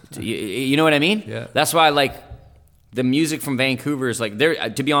 You know what I mean? Yeah. That's why, like, the music from Vancouver is like,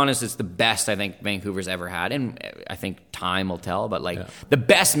 to be honest, it's the best I think Vancouver's ever had, and I think time will tell. But like, the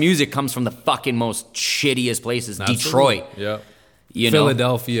best music comes from the fucking most shittiest places, Detroit. Yeah. You know,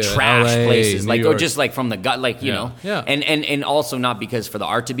 Philadelphia, trash LA, places, New like, or York. just like from the gut, like, you Yeah, know, yeah. and also not because for the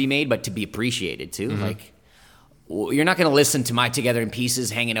art to be made, but to be appreciated too. Mm-hmm. Like, you're not going to listen to My Together in Pieces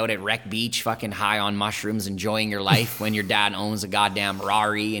hanging out at Wreck Beach, fucking high on mushrooms, enjoying your life when your dad owns a goddamn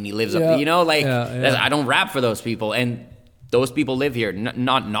Rari and he lives Yeah, up, you know, like, yeah. I don't rap for those people, and those people live here.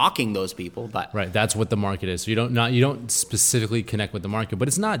 Not knocking those people, but Right, that's what the market is. So you don't specifically connect with the market, but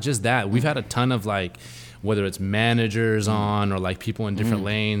it's not just that. We've had a ton of like, whether it's managers on or like people in different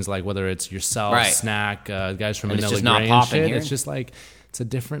lanes, like whether it's yourself, Right. Snack, guys from And it's Manila just not Gray and popping shit. here. It's just like it's a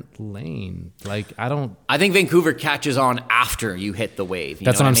different lane. Like I think Vancouver catches on after you hit the wave. You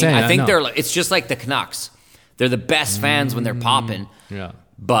That's know what I'm I mean? saying. I think I know. they're. It's just like the Canucks. They're the best fans when they're popping. Yeah.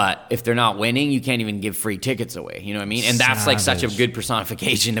 But if they're not winning, you can't even give free tickets away. You know what I mean? And that's like such a Savage. good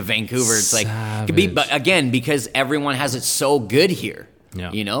personification of Vancouver. It's like, Savage. but again, because everyone has it so good here. Yeah.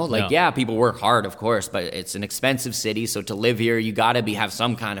 You know, like, yeah, people work hard, of course, but it's an expensive city. So to live here, you got to have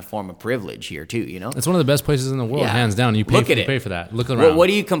some kind of form of privilege here too. You know, It's one of the best places in the world, Yeah. hands down. You pay, Look for, at you it. pay for that. Look around. what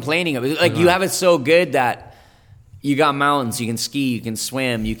are you complaining of? Like, you have it so good that you got mountains, you can ski, you can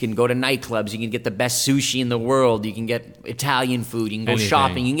swim, you can go to nightclubs, you can get the best sushi in the world, you can get Italian food, you can go Anything.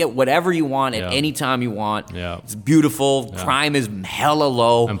 shopping, you can get whatever you want at Yeah. any time you want. Yeah. It's beautiful. Crime is hella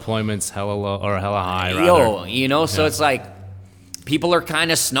low. Employment's hella low or hella high, rather. Yo, you know, so Yeah. it's like people are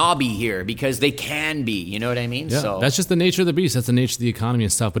kind of snobby here because they can be, you know what I mean? Yeah, So that's just the nature of the beast. That's the nature of the economy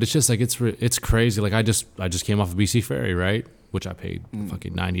and stuff. But it's just like it's crazy. Like I just came off of BC Ferry, right? Which I paid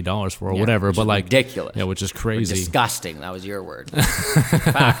fucking $90 for or whatever. which But is like ridiculous. Yeah, which is crazy. disgusting. That was your word.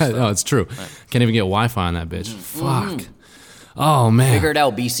 Facts, though. No, it's true. Can't even get Wi-Fi on that bitch. Fuck. Oh man. Figure it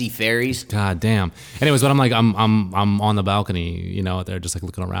out, BC ferries. God damn. Anyways, but I'm on the balcony, you know, they're just like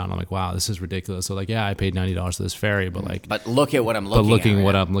looking around. I'm like, wow, this is ridiculous. So like, yeah, I paid $90 for this ferry, but like, But look at what I'm but looking at.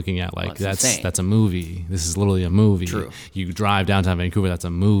 what right I'm looking at, like it's insane. that's a movie. This is literally a movie. True. You drive downtown Vancouver, that's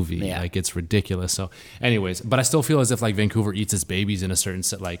a movie. Yeah. Like it's ridiculous. So, anyways, but I still feel as if like Vancouver eats its babies in a certain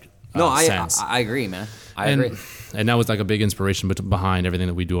sense. I agree, man. I agree. And that was like a big inspiration behind everything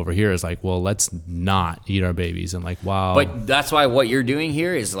that we do over here. Is like, well, let's not eat our babies. And like, wow. But that's why what you're doing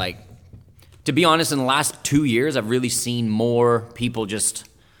here is like, to be honest, in the last 2 years, I've really seen more people just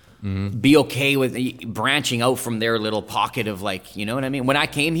be okay with branching out from their little pocket of like, you know what I mean? When I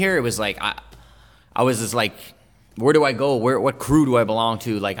came here, it was like, I was just like, where do I go? What crew do I belong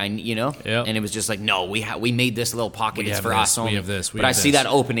to? Like, you know? Yep. And it was just like, no, we made this little pocket. We It's have for this, us we only. have this, we but I have see this. that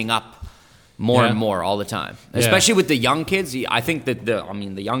opening up more Yeah. and more all the time, Yeah. especially with the young kids. I think that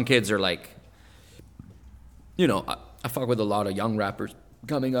the young kids are like, you know, I fuck with a lot of young rappers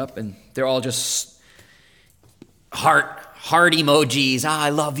coming up, and they're all just heart emojis. I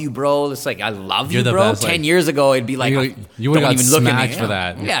love you, bro. It's like, I love You're you, the bro. best, 10 years ago, it'd be like, you would don't have got even look at smacked me for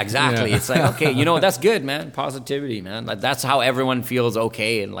that. Yeah, exactly. Yeah. It's like, okay, you know, that's good, man. Positivity, man. Like, that's how everyone feels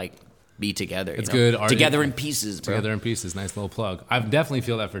okay and like be together. It's you know? good. Together in pieces, bro. Together in pieces. Nice little plug. I definitely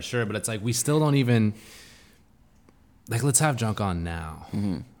feel that for sure, but it's like we still don't even like. Let's have Junk on now,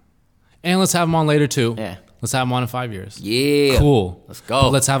 and let's have him on later too. Yeah. Let's have him on in 5 years. Yeah. Cool. Let's go. But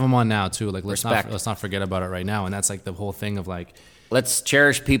let's have him on now too. Like let's Respect. not forget about it right now. And that's like the whole thing of like, Let's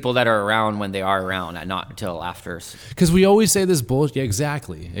cherish people that are around when they are around, and not until after. because we always say this bullshit. Yeah,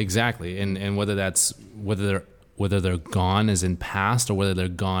 exactly. And whether they're gone as in past or whether they're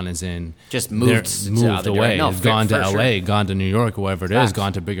gone as in Just they're moved to moved other away, No, gone to for LA, sure. gone to New York, wherever it is, Facts.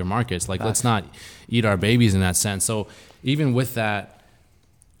 gone to bigger markets. Like, let's Facts. not eat our babies in that sense. So even with that,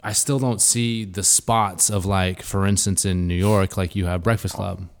 I still don't see the spots of like, for instance, in New York, like you have Breakfast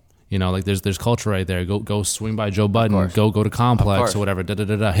Club. You know, like there's culture right there. Go swing by Joe Budden. course. Go to Complex course. or whatever.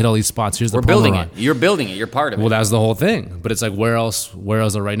 Hit all these spots. Here's the We're promo building run. it. You're building it. You're part of it. Well, that's the whole thing. But it's like, where else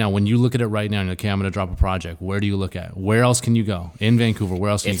are right now? When you look at it right now and you're like, okay, I'm going to drop a project. Where do you look at? Where else can you go? In Vancouver,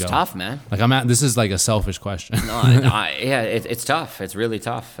 where else can It's you go? tough, man. Like this is like a selfish question. It's tough. It's really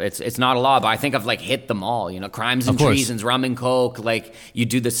tough. It's not a lot, but I think I've like hit them all. You know, Crimes and Of course. Treasons, Rum and Coke. Like you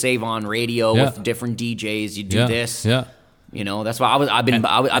do the Save On radio Yeah. with different DJs. You do Yeah, this. yeah. You know, that's why I've been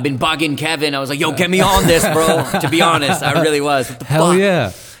bugging Kevin. I was like, yo, get me on this, bro. To be honest, I really was. What the Hell fuck? yeah.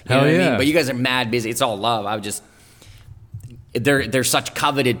 You know Hell what I yeah. mean? But you guys are mad busy. It's all love. I would just. They're such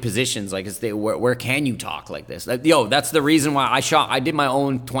coveted positions. Like, where can you talk like this? Like, yo, that's the reason why I did my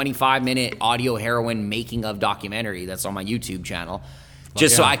own 25-minute audio heroin making of documentary that's on my YouTube channel.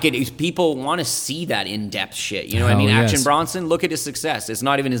 Just so yeah. I could, people want to see that in-depth shit. You know what I Hell mean? yes. Action Bronson, look at his success. It's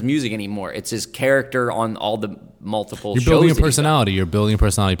not even his music anymore. It's his character on all the multiple You're shows. building a that he's done. personality. You're building a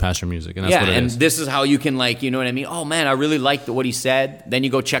personality past your music. And that's Yeah, what it and is. this is how you can, like, you know what I mean? Oh, man, I really liked what he said. Then you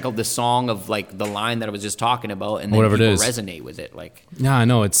go check out the song of, like, the line that I was just talking about, and then Whatever it people is. resonate with it. Like, Yeah, I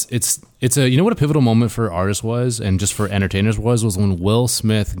know. It's a, you know what a pivotal moment for artists was and just for entertainers was when Will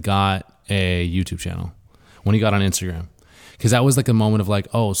Smith got a YouTube channel, when he got on Instagram. Because that was like a moment of like,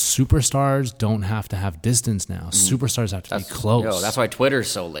 oh, superstars don't have to have distance now. Superstars have to be close. yo, that's why Twitter's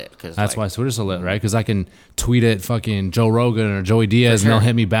so lit. That's why Twitter's so lit, right? Because I can tweet at fucking Joe Rogan or Joey Diaz, For and they'll sure.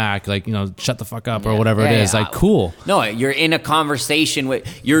 hit me back, like, you know, shut the fuck up or Yeah. whatever it Yeah, is. yeah. Like, cool. No, you're in a conversation with,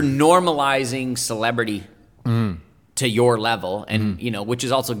 you're normalizing celebrity to your level, and, you know, which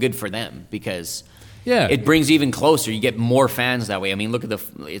is also good for them because Yeah. it brings you even closer. You get more fans that way. I mean, look at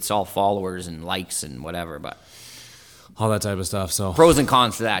it's all followers and likes and whatever, but. All that type of stuff. So Pros and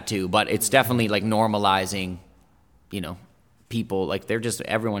cons to that too, but it's definitely like normalizing, you know, people, like they're just,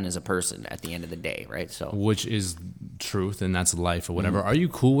 everyone is a person at the end of the day, right? So which is truth and that's life or whatever. Mm-hmm. Are you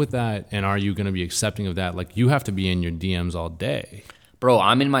cool with that? And are you going to be accepting of that? Like, you have to be in your DMs all day. bro,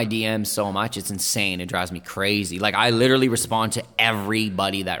 I'm in my DMs so much, it's insane. It drives me crazy. Like, I literally respond to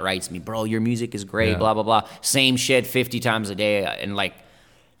everybody that writes me, bro, your music is great, Yeah. blah, blah, blah. Same shit 50 times a day. And like,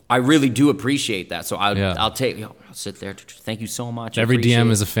 I really do appreciate that. So I'll sit there. Thank you so much. I Every appreciate DM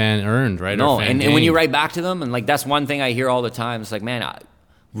it. is a fan earned, right? No, Or a fan and when you gained. write back to them, and like that's one thing I hear all the time. It's like, man, I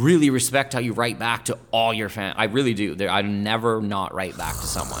really respect how you write back to all your fans. I really do. I never not write back to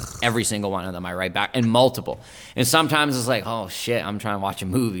someone. Every single one of them I write back, and multiple. And sometimes it's like, oh shit, I'm trying to watch a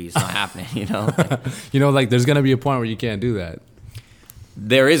movie. It's not happening, you know? Like, You know, like, there's going to be a point where you can't do that.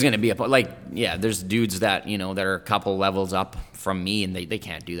 there is going to be a like, yeah, there's dudes that, you know, that are a couple levels up from me, and they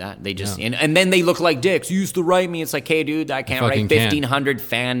can't do that. They just, Yeah. and then they look like dicks. You used to write me. It's like, hey, dude, I can't fucking write can't. 1,500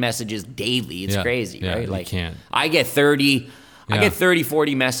 fan messages daily. It's Yeah. crazy, Yeah, right? you Like, can't. I get 30. I Yeah. get 30,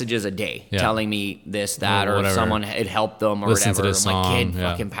 40 messages a day Yeah. telling me this, that, Or or if whatever. someone had helped them or Listen to whatever. this My song, kid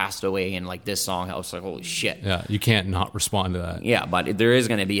yeah. fucking passed away, and like this song helps. Like, holy shit. Yeah, you can't not respond to that. Yeah, but there is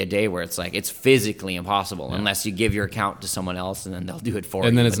going to be a day where it's like it's physically impossible unless you give your account to someone else, and then they'll do it for you.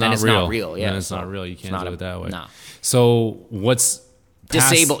 And then it's, But not, real. not real. Yeah, then it's so not real. You it's can't not do it that way. Nah. So what's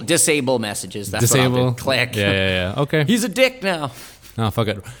past- Disable messages. That's Disable. what I'll do. Click. Yeah. Okay. He's a dick now. No, fuck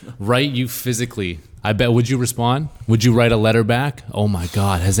it. Write you physically. I bet. Would you respond? Would you write a letter back? Oh my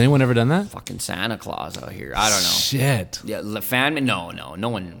God. Has anyone ever done that? Fucking Santa Claus out here. I don't know. Shit. Yeah, fan. No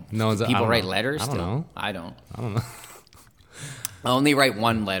one. No one's- I People don't write know. letters. I don't still? know. I don't. I don't know. I only write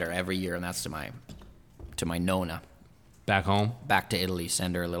one letter every year, and that's to my Nona. Back home. Back to Italy,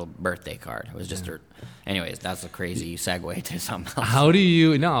 send her a little birthday card. It was just her. Anyways, that's a crazy segue to something else. How do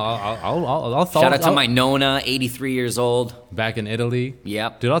you? No, I'll Shout out to my Nona, 83 years old. back in Italy.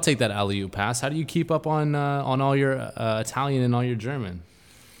 Yep. Dude, I'll take that alley-oop pass. How do you keep up on all your Italian and all your German?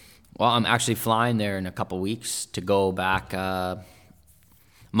 Well, I'm actually flying there in a couple weeks to go back.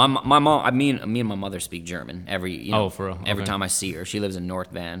 My mom, me and my mother speak German every For real? every Okay. time I see her. She lives in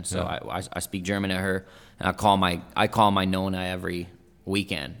North Van, so Yeah. I speak German to her. And I call my Nona every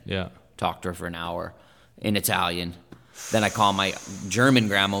weekend. Yeah. Talk to her for an hour in Italian. Then I call my German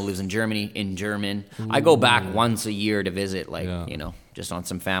grandma who lives in Germany in German. I go back once a year to visit, just on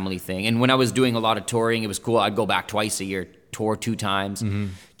some family thing. And when I was doing a lot of touring, it was cool. I'd go back twice a year, tour 2 times,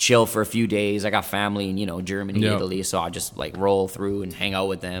 chill for a few days. I got family in, Germany, Yeah. Italy, so I just like roll through and hang out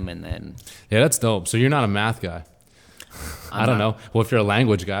with them, and then Yeah, that's dope. So you're not a math guy. I don't know. Well, if you're a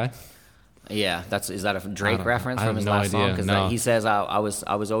language guy. yeah, is that a Drake reference I from have his no last song? idea. Because No. he says I was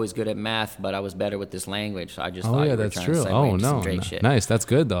always good at math, but I was better with this language. So I just thought Oh you yeah, were that's trying to true. segue Oh into some no, Drake shit. nice. That's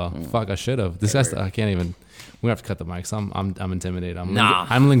good though. Fuck, I should have. This guy's. word. I can't even. We have to cut the mics. I'm intimidated. Nah.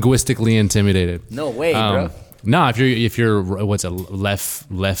 I'm linguistically intimidated. No way, bro. No, if you're what's a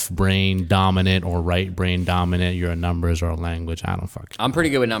left brain dominant or right brain dominant, you're a numbers or a language. I don't fuck. I'm pretty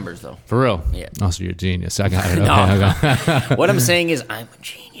good with numbers, though. For real. Yeah. Oh, so you're a genius. I got it. Okay, No. okay. What I'm saying is I'm a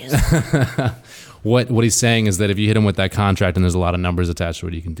genius. What he's saying is that if you hit him with that contract and there's a lot of numbers attached to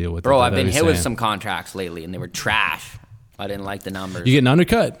it, you can deal with it. Bro, That's I've what been he's hit with saying. some contracts lately, and they were trash. I didn't like the numbers. You getting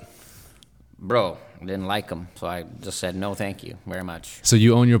undercut. Bro, I didn't like them, so I just said no thank you very much. So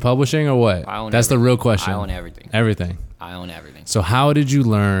you own your publishing or what? I own That's the everything. real question. I own everything. Everything. I own everything. So how did you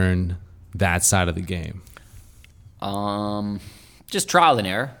learn that side of the game? Just trial and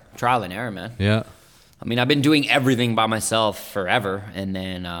error. Trial and error, man. Yeah. I mean, I've been doing everything by myself forever, and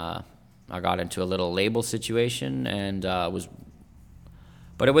then I got into a little label situation, and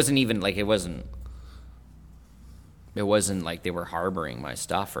but it wasn't even like it wasn't like they were harboring my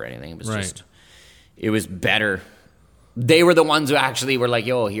stuff or anything. It was Right. just, it was better. They were the ones who actually were like,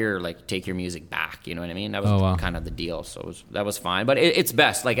 "Yo, here, like, take your music back." You know what I mean? That was Oh, wow. kind of the deal. So that was fine. But it's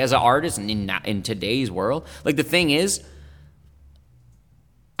best, like, as an artist in today's world. Like, the thing is,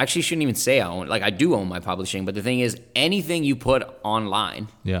 actually, shouldn't even say I own. Like, I do own my publishing, but the thing is, anything you put online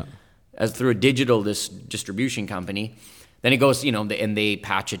Yeah. as through a digital distribution company, then it goes, and they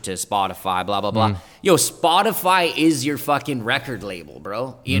patch it to Spotify, blah, blah, blah. Yo, Spotify is your fucking record label,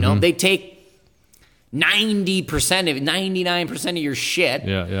 bro. They take 99% of your shit.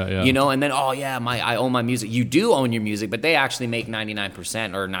 Yeah. And then, I own my music. You do own your music, but they actually make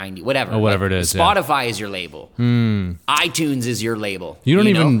 99% or 90, whatever. Or whatever it is, yeah. Spotify is your label. iTunes is your label. You don't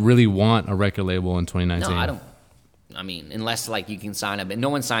even know? really want a record label in 2019. No, I don't. I mean, unless like you can sign up, but no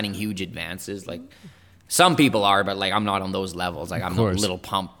one's signing huge advances. Like some people are, but like I'm not on those levels. Like I'm a little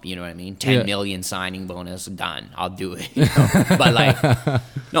pump. You know what I mean? 10 million signing bonus, done. I'll do it. But like,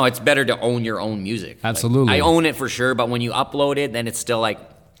 no, it's better to own your own music. Absolutely. Like, I own it for sure, but when you upload it, then it's still like.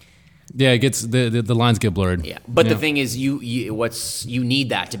 Yeah, it gets the lines get blurred. Yeah, but the thing is, you need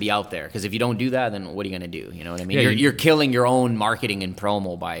that to be out there, because if you don't do that, then what are you gonna do? You know what I mean? Yeah, you're killing your own marketing and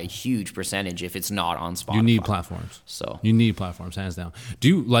promo by a huge percentage if it's not on Spotify. You need platforms. So you need platforms, hands down. Do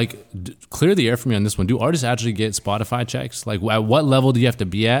you clear the air for me on this one? Do artists actually get Spotify checks? Like, at what level do you have to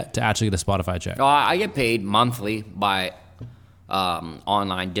be at to actually get a Spotify check? I get paid monthly by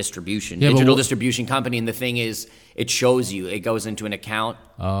online distribution, Yeah, digital distribution company, and the thing is, it shows you. It goes into an account.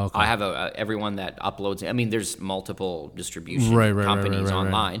 Oh, okay. I have everyone that uploads. I mean, there's multiple distribution Right, companies right.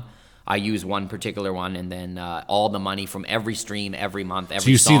 online. I use one particular one, and then all the money from every stream, every month, every So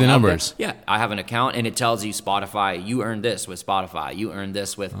you see song the out there- numbers? Yeah, I have an account, and it tells you Spotify. You earned this with Spotify. You earned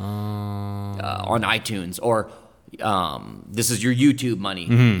this with on iTunes, or this is your YouTube money.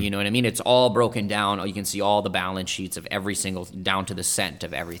 Mm-hmm. You know what I mean? It's all broken down. You can see all the balance sheets of every single, down to the cent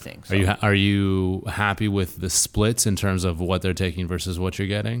of everything. So, Are you happy with the splits in terms of what they're taking versus what you're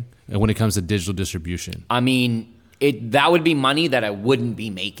getting? And when it comes to digital distribution, I mean, that would be money that I wouldn't be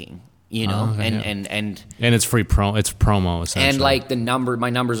making. Okay, and it's free it's promo essentially. and like my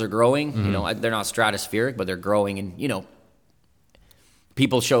numbers are growing. They're not stratospheric, but they're growing, and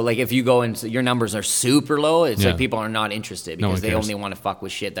people show, like, if you go and your numbers are super low, it's like people are not interested No one because they cares. only want to fuck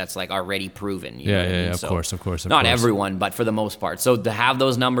with shit that's like already proven. You know Yeah, what I mean? of So, course. Not everyone, but for the most part. So to have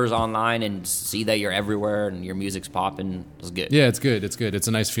those numbers online and see that you're everywhere and your music's popping is good. Yeah, it's good. It's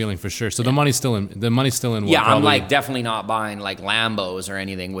a nice feeling for sure. So the money's still in. The money's still in. What, Yeah, I'm probably- like definitely not buying like Lambos or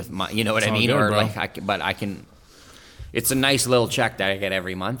anything with my, you know what It's I all mean? good, Or bro. like, but I can. It's a nice little check that I get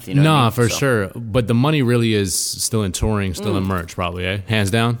every month. You know? Nah, what I mean? for So, sure. But the money really is still in touring, still in merch, probably. Hands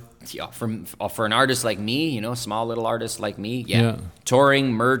down. Yeah, for an artist like me, small little artist like me, Yeah.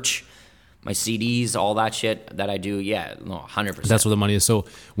 touring, merch, my CDs, all that shit that I do, 100%. That's where the money is. So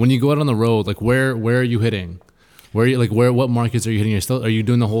when you go out on the road, like where are you hitting? What markets are you hitting? Are you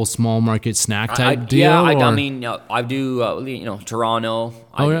doing the whole small market snack type deal? Yeah, I or- mean, I do, Toronto,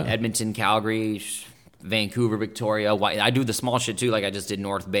 Oh, yeah. Edmonton, Calgary, Vancouver, Victoria. I do the small shit too. Like I just did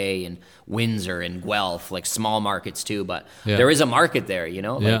North Bay and Windsor and Guelph, like small markets too. But there is a market there, you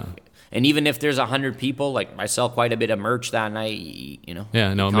know. Like, and even if there's 100 people, like I sell quite a bit of merch that night, you know.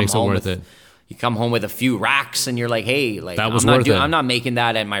 Yeah, no, it makes it worth it. You come home with a few racks, and you're like, hey, like that was worth it. I'm not making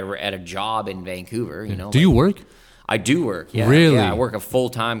that at a job in Vancouver, you know. Do you work? I do work. Yeah, really? Yeah, I work a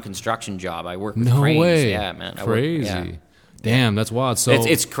full-time construction job. I work with no cranes. way. Yeah, man. Crazy. Damn, that's wild. So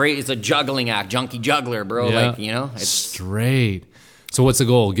it's crazy. It's a juggling act, junkie juggler, bro. Like, you know, it's straight. So what's the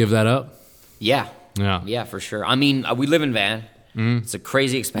goal? Give that up? Yeah. Yeah. Yeah, for sure. I mean, we live in Van. It's a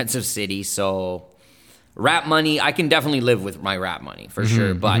crazy expensive city, so rap money, I can definitely live with my rap money for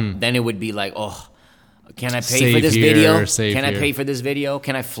sure. But then it would be like, oh, can I pay for this video? Can I pay for this video?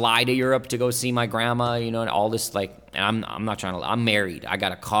 Can I fly to Europe to go see my grandma? You know, and all this, like, and I'm not trying to, I'm married. I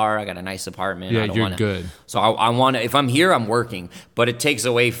got a car. I got a nice apartment. Yeah, I don't you're wanna, good. So I want to, if I'm here, I'm working. But it takes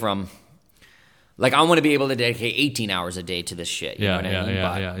away from, like, I want to be able to dedicate 18 hours a day to this shit. You know what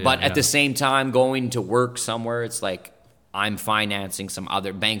I mean? But at the same time, going to work somewhere, it's like I'm financing some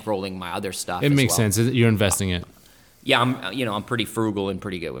other, bankrolling my other stuff. It makes sense. You're investing it. Yeah, I'm pretty frugal and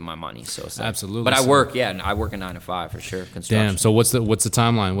pretty good with my money. So it's like, absolutely. But I work, I work a 9 to 5 for sure. Construction. Damn. So what's the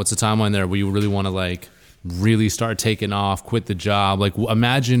timeline? What's the timeline there where you really want to like really start taking off, quit the job? Like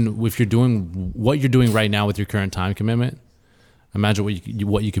imagine if you're doing what you're doing right now with your current time commitment. Imagine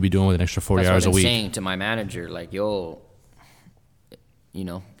what you could be doing with an extra 40 hours a week. That's what I'm saying to my manager, like, yo, you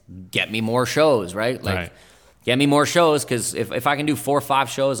know, get me more shows, right? Like, get me more shows, because if I can do 4 or 5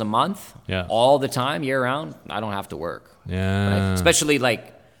 shows a month, all the time, year round, I don't have to work. Yeah. Right? Especially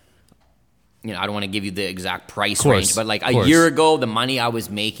like, you know, I don't want to give you the exact price range, but like a year ago, the money I was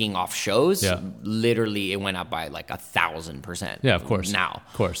making off shows, literally it went up by like 1,000%. Yeah, of course. Now.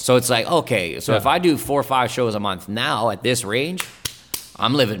 Of course. So it's like, okay, so if I do 4 or 5 shows a month now at this range,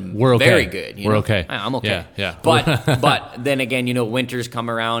 I'm living very good. We're okay. I'm okay. Yeah. But then again, you know, winters come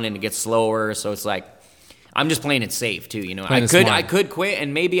around and it gets slower, so it's like, I'm just playing it safe too, you know. I could quit,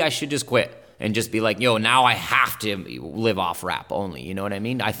 and maybe I should just quit and just be like, yo, now I have to live off rap only. You know what I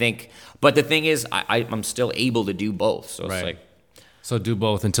mean? I think, but the thing is, I'm still able to do both. So it's like, so do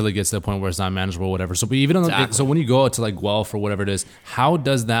both until it gets to the point where it's not manageable, or whatever. So, but even so when you go out to like Guelph or whatever it is, how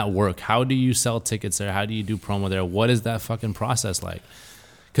does that work? How do you sell tickets there? How do you do promo there? What is that fucking process like?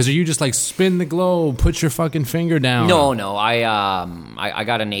 Because are you just like spin the globe, put your fucking finger down? No. I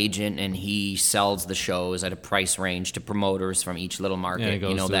got an agent, and he sells the shows at a price range to promoters from each little market.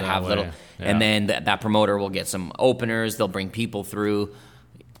 You know, that have little, and then that promoter will get some openers. They'll bring people through.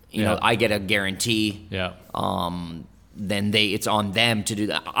 You know, I get a guarantee. Yeah. Then it's on them to do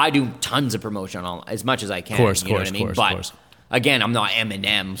that. I do tons of promotion on as much as I can. Of course, you know what I mean? But again, I'm not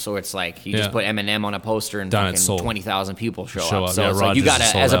Eminem, so it's like you just put Eminem on a poster and fucking 20,000 people show up. So it's like you got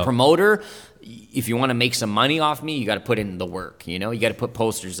to, as a promoter, if you want to make some money off me, you got to put in the work. You know, you got to put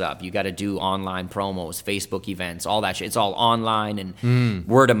posters up. You got to do online promos, Facebook events, all that shit. It's all online and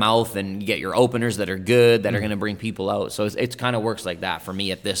word of mouth, and you get your openers that are good, that are going to bring people out. So it's kind of works like that for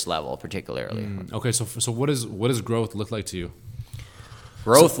me at this level, particularly. Okay, so what does growth look like to you?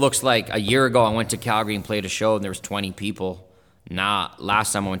 Growth looks like a year ago I went to Calgary and played a show, and there was 20 people.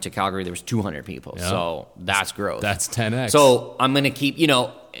 Last time I went to Calgary, there was 200 people. Yeah. So that's growth. That's 10x. So I'm gonna keep. You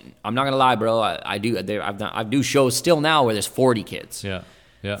know, I'm not gonna lie, bro. I do shows still now where there's 40 kids. Yeah.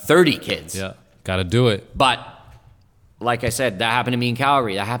 30 kids. Yeah. Got to do it. But like I said, that happened to me in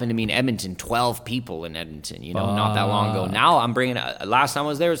Calgary. That happened to me in Edmonton. 12 people in Edmonton. You know, not that long ago. Now I'm bringing. Last time I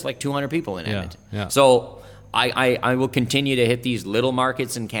was there, it was like 200 people in Edmonton. Yeah. So I will continue to hit these little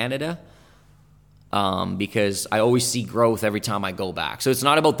markets in Canada. Because I always see growth every time I go back. So it's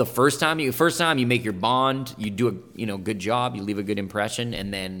not about the first time. First time you make your bond, you do a good job, you leave a good impression,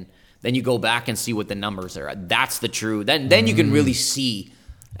 and then you go back and see what the numbers are. That's the true. Then you can really see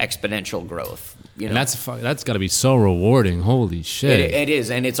exponential growth. You know? And that's got to be so rewarding. Holy shit. It is,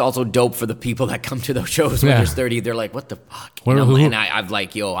 and it's also dope for the people that come to those shows when there's 30. They're like, what the fuck? And I've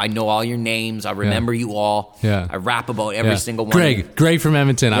like, yo, I know all your names. I remember you all. Yeah. I rap about every single one. Greg from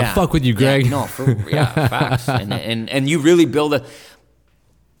Edmonton. I fuck with you, Greg. Facts. And you really build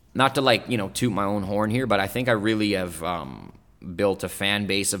not to like, toot my own horn here, but I think I really have built a fan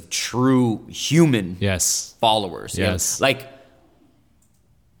base of true human followers. Yes. You know? Like,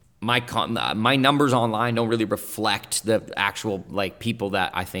 my numbers online don't really reflect the actual like people that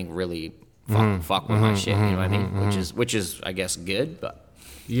I think really fuck with my shit. You know what I mean? Which is I guess good, but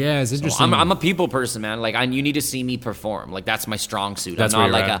Yeah, it's interesting. I'm a people person, man. Like, you need to see me perform. Like, that's my strong suit. That's I'm not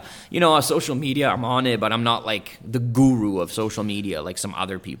where like you're at. a social media. I'm on it, but I'm not like the guru of social media like some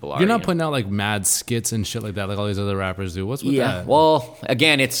other people are. You're not putting out like mad skits and shit like that, like all these other rappers do. What's with that? Well,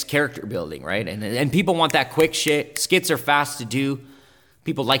 again, it's character building, right? And people want that quick shit. Skits are fast to do.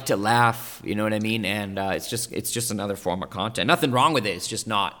 People like to laugh. You know what I mean? And it's just another form of content. Nothing wrong with it. It's just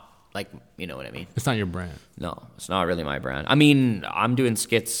not. Like, you know what I mean? It's not your brand. No, it's not really my brand. I mean, I'm doing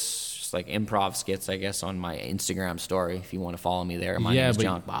skits, just like improv skits, I guess, on my Instagram story. If you want to follow me there, my name is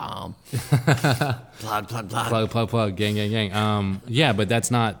John Baum. plug, gang. Yeah, but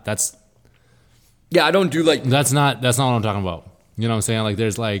yeah, I don't do like that's not what I'm talking about. You know what I'm saying? Like,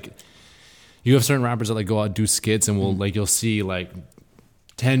 there's like, you have certain rappers that like go out and do skits, and like you'll see like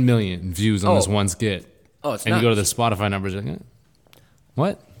 10 million views on this one skit. Oh, it's and you go to the Spotify numbers, you're like,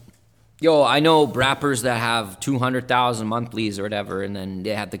 what? Yo, I know rappers that have 200,000 monthlies or whatever, and then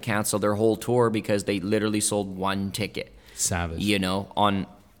they had to cancel their whole tour because they literally sold one ticket. Savage. You know,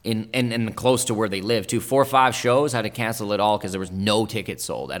 and close to where they live too. 4 or 5 shows had to cancel it all because there was no tickets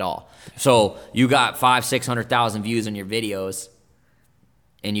sold at all. So you got 500,000-600,000 views on your videos,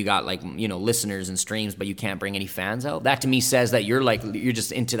 and you got like, you know, listeners and streams, but you can't bring any fans out. That to me says that you're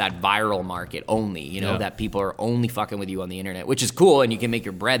just into that viral market only, you know, that people are only fucking with you on the internet, which is cool, and you can make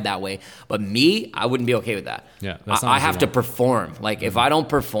your bread that way. But me, I wouldn't be okay with that. Yeah, I have to perform. Like, if I don't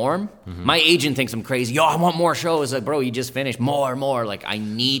perform, my agent thinks I'm crazy. Yo, I want more shows. Like, bro, you just finished more. Like, I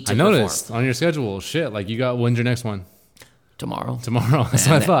need to perform. Noticed on your schedule, shit, like when's your next one? Tomorrow. That's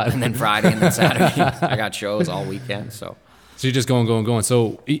what I thought. And then Friday and then Saturday. I got shows all weekend, so. So you're just going.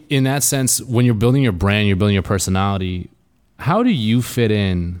 So in that sense, when you're building your brand, you're building your personality, how do you fit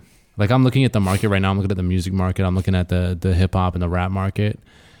in? Like, I'm looking at the market right now. I'm looking at the music market. I'm looking at the hip hop and the rap market.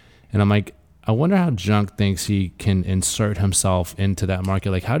 And I'm like, I wonder how Junk thinks he can insert himself into that market.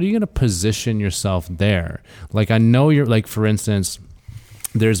 Like, how are you going to position yourself there? Like, I know you're like, for instance,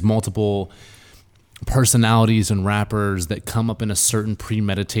 there's multiple personalities and rappers that come up in a certain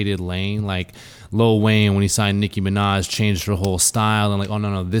premeditated lane. Like Lil Wayne, when he signed Nicki Minaj, changed her whole style and like, oh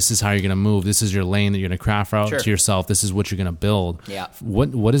no, this is how you're gonna move. This is your lane that you're gonna craft out to yourself. This is what you're gonna build. Yeah.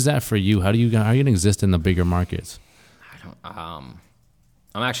 What is that for you? How are you gonna exist in the bigger markets? I'm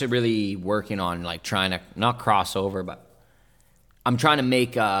actually really working on like trying to not cross over, but I'm trying to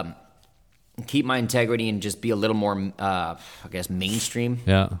make keep my integrity and just be a little more I guess mainstream.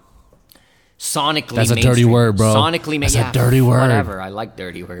 Yeah. Sonically, that's a dirty word, bro. Sonically, that's a dirty word. Whatever. I like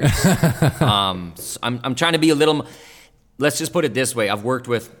dirty words. I'm trying to be a little. Let's just put it this way. I've worked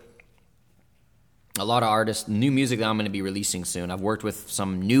with a lot of artists. New music that I'm going to be releasing soon. I've worked with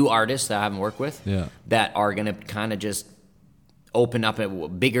some new artists that I haven't worked with. Yeah. That are going to kind of just open up a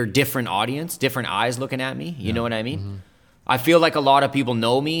bigger, different audience, different eyes looking at me. You know what I mean? Mm-hmm. I feel like a lot of people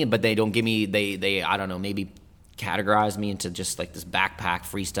know me, but they don't give me. They I don't know, maybe categorize me into just like this backpack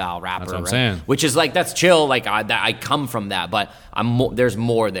freestyle rapper. That's what I'm saying. Which is like, that's chill. Like I come from that, but there's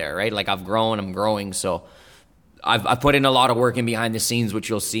more there, right? Like I'm growing. So I've put in a lot of work in behind the scenes, which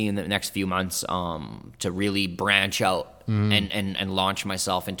you'll see in the next few months, to really branch out and launch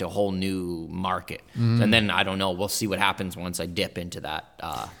myself into a whole new market. And then I don't know, we'll see what happens once I dip into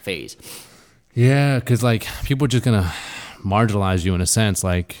that phase. Yeah. Cause like people are just going to marginalize you in a sense,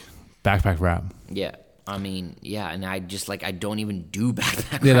 like backpack rap. Yeah. I mean, yeah, and I just like, I don't even do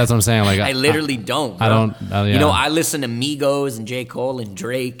backpack rap. Yeah, that's what I'm saying. Like, I literally don't. Bro. I don't. Yeah. You know, I listen to Migos and J. Cole and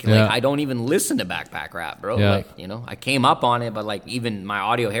Drake. Like, I don't even listen to backpack rap, bro. Yeah. Like, you know, I came up on it, but like, even my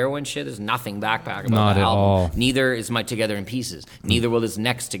Audio Heroin shit is nothing backpack about Not the at album. all. Neither is my Together in Pieces. Neither will this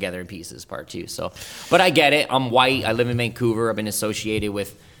next Together in Pieces part 2. So, but I get it. I'm white. I live in Vancouver. I've been associated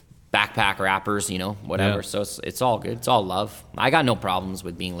with backpack rappers, you know, whatever. Yeah. So it's all good. It's all love. I got no problems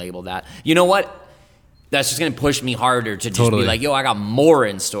with being labeled that. You know what? That's just going to push me harder to just be like, yo, I got more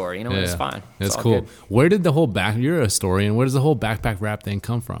in store. You know, it's fine. It's cool. Good. Where did the whole you're a historian. Where does the whole backpack rap thing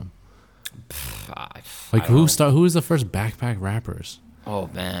come from? Like, who was the first backpack rappers? Oh,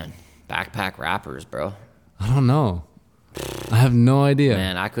 man. Backpack rappers, bro. I don't know. I have no idea.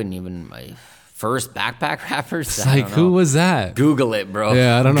 Man, I couldn't even... First backpack rappers? It's like, who was that? Google it, bro.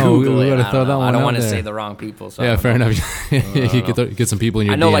 Yeah, I don't know. Google we gotta throw that one out. I don't want to there. say the wrong people. So yeah, fair enough. You get some people in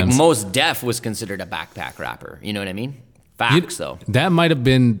your DMs. I know, like, Mos Def was considered a backpack rapper. You know what I mean? Facts, though. That might have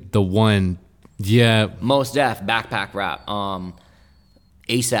been the one. Yeah. Mos Def, backpack rap.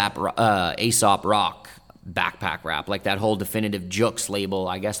 Aesop Rock, backpack rap. Like that whole Definitive Jux label.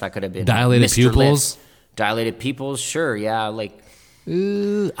 I guess that could have been Dilated Mr. Pupils. Lift. Dilated Pupils, sure. Yeah, like...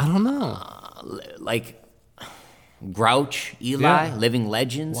 I don't know. Like Grouch, Eli, Living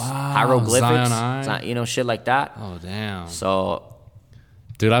Legends, wow. Hieroglyphics, Zion I. you know, shit like that. Oh, damn. So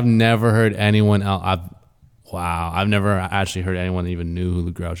Dude, I've never heard anyone else. I've never actually heard anyone that even knew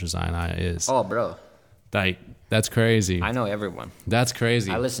who Groucho Sinai is. Oh, bro. Like, that's crazy. I know everyone. That's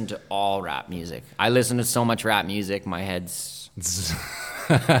crazy. I listen to all rap music. I listen to so much rap music, my head's...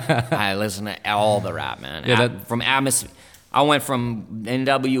 I listen to all the rap, man. Yeah, From Atmosphere. I went from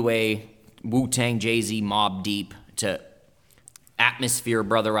NWA, Wu-Tang, Jay-Z, Mobb Deep, to Atmosphere,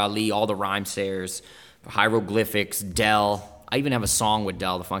 Brother Ali, all the Rhymesayers, Hieroglyphics, Del. I even have a song with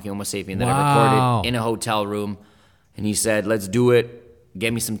Del, the Funky Homo Sapien, that I recorded in a hotel room. And he said, let's do it.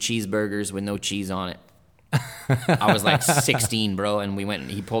 Get me some cheeseburgers with no cheese on it. I was like 16, bro, and we went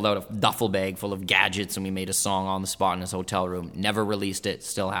and he pulled out a duffel bag full of gadgets and we made a song on the spot in his hotel room. Never released it,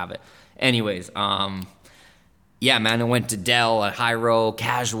 still have it. Anyways, yeah, man, I went to Del, Hyro,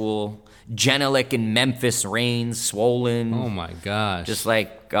 Casual, Genelic in Memphis, Reigns, Swollen. Oh my gosh. Just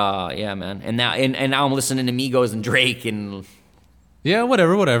like, yeah, man. And now I'm listening to Migos and Drake and... Yeah,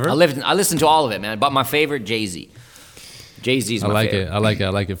 whatever. I listen to all of it, man. But my favorite, Jay-Z. Jay-Z's my favorite. I like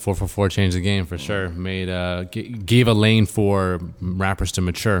it. 444 changed the game for sure. Gave a lane for rappers to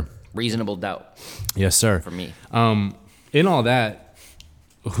mature. Reasonable Doubt. Yes, sir. For me. In all that,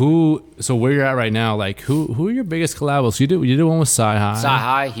 so where you're at right now, like who are your biggest collabs? You did one with Sci-Hi.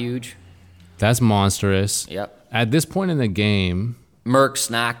 Sci-Hi, huge. That's monstrous. Yep. At this point in the game, Merc,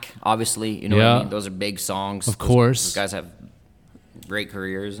 Snack, obviously, you know what I mean? Those are big songs. Of course. Those guys have great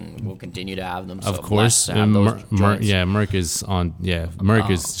careers and will continue to have them. So of course. And Merc is on, Merc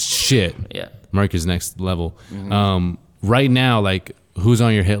is shit. Yeah. Merc is next level. Mm-hmm. Right now, like, who's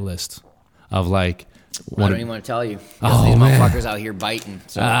on your hit list of like... I don't even want to tell you. Because these motherfuckers out here biting.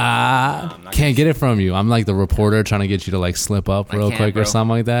 So, can't get it from you. I'm like the reporter trying to get you to like slip up real quick or something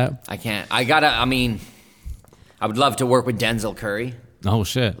like that. I can't. I would love to work with Denzel Curry. Oh,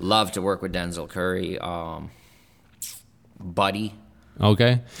 shit. Love to work with Denzel Curry. Buddy.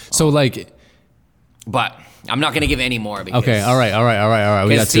 Okay. So like... But I'm not going to give any more. Because, okay, all right.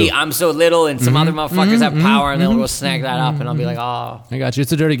 We got see, two. I'm so little and some other motherfuckers have power and they'll go snag that up and I'll be like, oh. I got you.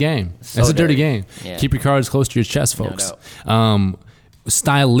 It's a dirty game. It's a dirty game. Yeah. Keep your cards close to your chest, folks. No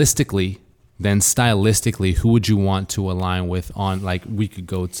Stylistically, who would you want to align with on, like, we could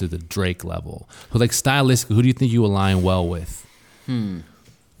go to the Drake level. But like stylistically, who do you think you align well with?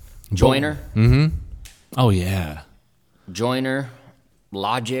 Joyner. Mm-hmm. Oh, yeah. Joyner.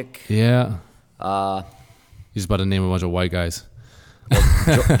 Logic. Yeah. He's about to name a bunch of white guys.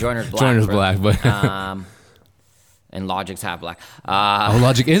 Joyner's black. Joyner's black, but and Logic's half black.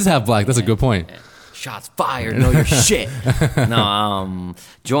 Logic is half black. That's a good point. Shots fired. Know your shit. No,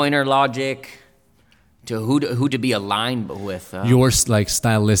 Joyner, Logic. To who to be aligned with? Yours, like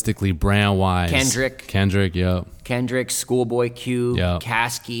stylistically, brand wise. Kendrick. Yep. Kendrick, Schoolboy Q. Yep.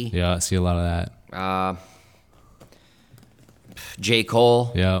 Caskey. Yeah, I see a lot of that. J.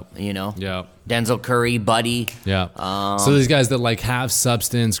 Cole. Yep. You know. Yep. Denzel Curry, Buddy. Yeah. So these guys that like have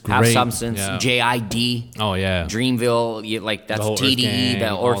substance, great. Have substance. Yeah. JID. Oh yeah. Dreamville. Like that's TDE.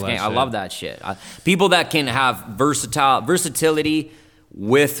 Earth Gang. I love that shit. People that can have versatility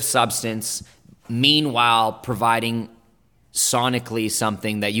with substance, meanwhile providing sonically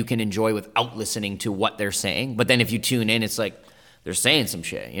something that you can enjoy without listening to what they're saying. But then if you tune in, it's like they're saying some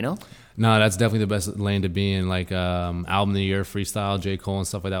shit. You know. No, that's definitely the best lane to be in. Like album of the year, freestyle, J. Cole and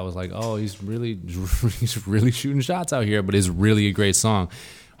stuff like that was like, oh, he's really shooting shots out here, but it's really a great song.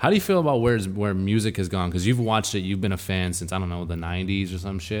 How do you feel about where music has gone? Because you've watched it, you've been a fan since, I don't know, the 90s or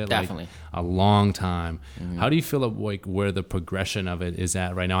some shit. Definitely. Like, a long time. Mm-hmm. How do you feel like where the progression of it is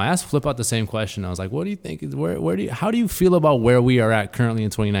at right now? I asked Flip out the same question. I was like, what do you think? How do you feel about where we are at currently in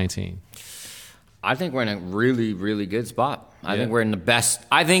 2019? I think we're in a really, really good spot. I think we're in the best.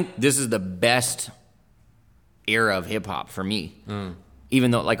 I think this is the best era of hip hop for me. Even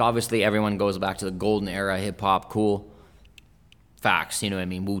though, like, obviously everyone goes back to the golden era of hip hop. Cool. Facts. You know what I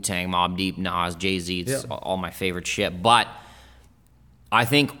mean? Wu-Tang, Mobb Deep, Nas, Jay-Z. It's all my favorite shit. But I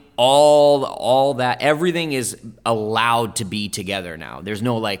think all that, everything is allowed to be together now. There's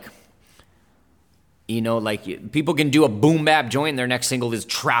no, like... You know, like, people can do a boom bap joint and their next single is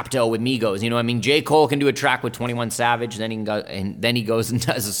Trapped Out with Migos. You know what I mean? J. Cole can do a track with 21 Savage, then he goes and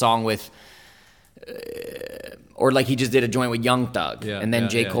does a song with... or like he just did a joint with Young Thug. And then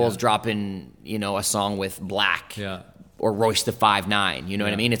J. Cole's dropping, you know, a song with Black. Or Royce the 5'9". You know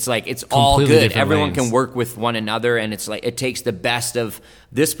what I mean? It's like, it's completely all good. Everyone can work with one another, and it's like, it takes the best of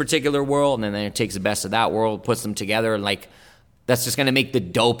this particular world, and then it takes the best of that world, puts them together, and like, that's just going to make the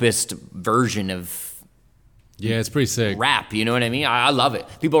dopest version of... Yeah, it's pretty sick. Rap, you know what I mean? I love it.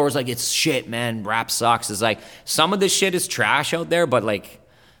 People are always like, it's shit, man. Rap sucks. It's like, some of this shit is trash out there, but like,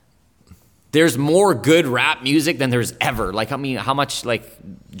 there's more good rap music than there's ever. Like, I mean, how much, like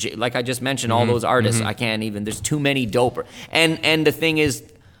I just mentioned, all those artists, I can't even, there's too many dope. And the thing is,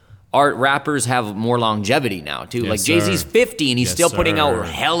 rappers have more longevity now, too. Yes, like, Jay-Z's 50, and he's still putting out sir.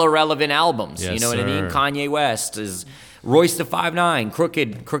 hella relevant albums. Yes, you know what I mean? sir. Kanye West is... Royce the 5'9",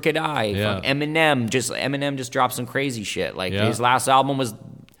 Crooked Eye, Yeah. Eminem just dropped some crazy shit. Like, Yeah. his last album was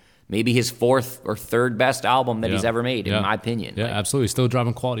maybe his fourth or third best album that he's Yeah. ever made, in Yeah. my opinion. Yeah, Like, absolutely. Still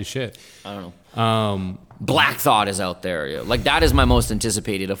dropping quality shit. I don't know. Black Thought is out there. Like, that is my most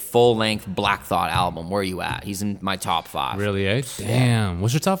anticipated, a full-length Black Thought album. Where are you at? He's in my top 5. Really, eh? Damn.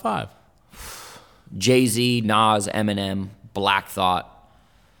 What's your top 5? Jay-Z, Nas, Eminem, Black Thought.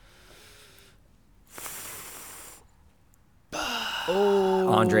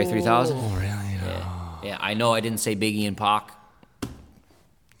 Andre 3000. Oh, really? Yeah, I know I didn't say Biggie and Pac.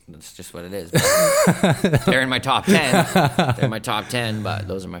 That's just what it is. They're in my top 10. They're in my top 10, but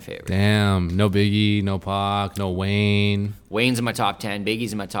those are my favorites. Damn. No Biggie, no Pac, no Wayne. Wayne's in my top 10.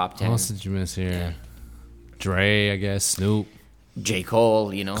 Biggie's in my top 10. What else did you miss here? Dre, I guess. Snoop. J.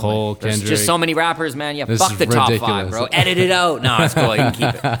 Cole, you know. Cole, there's Kendrick. just so many rappers, man. Yeah, This fuck is the top ridiculous. 5, bro. Edit it out. No, it's cool. You can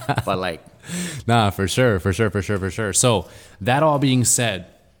keep it. But, like, Nah, for sure. So that all being said,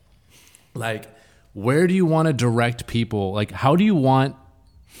 like, where do you want to direct people? Like, how do you want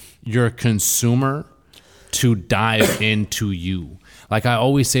your consumer to dive into you? Like, I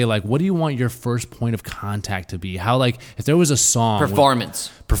always say, like, what do you want your first point of contact to be? How, like, if there was a song. performance.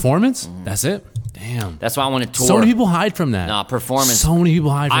 Performance? That's it? Damn. That's why I want to tour. So many people hide from that. Nah, performance. So many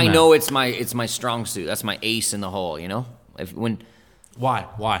people hide from that. I know it's my strong suit. That's my ace in the hole, you know? Why?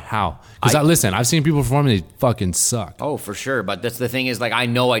 How? Because listen, I've seen people perform and they fucking suck. Oh, for sure. But that's the thing is, like, I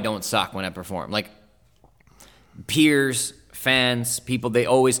know I don't suck when I perform. Like, peers, fans, people,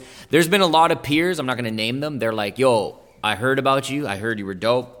 there's been a lot of peers, I'm not going to name them. They're like, yo, I heard about you. I heard you were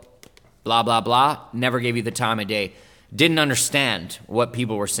dope. Blah, blah, blah. Never gave you the time of day. Didn't understand what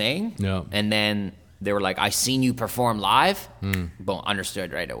people were saying. Yeah. And then they were like, I seen you perform live. Boom,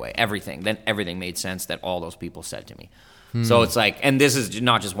 understood right away. Everything. Then everything made sense that all those people said to me. So it's like, and this is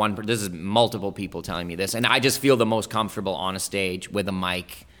not just one, this is multiple people telling me this. And I just feel the most comfortable on a stage with a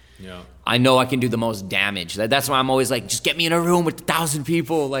mic. Yeah. I know I can do the most damage. That's why I'm always like, just get me in a room with 1,000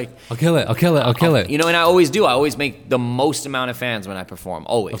 people. Like, I'll kill it. you know, and I always do. I always make the most amount of fans when I perform.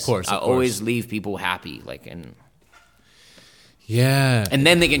 Always. Of course. I always leave people happy. Like, and Yeah.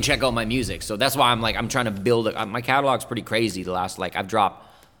 then they can check out my music. So that's why I'm trying to build my catalog's pretty crazy. The last, like, I've dropped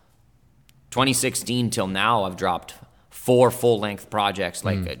 2016 till now, I've dropped 4 full-length projects,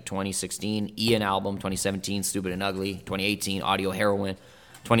 like 2016 Ian album, 2017 Stupid and Ugly, 2018 Audio Heroin,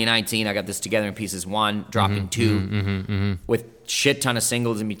 2019 I got This Together in Pieces 1, dropped in 2, with shit ton of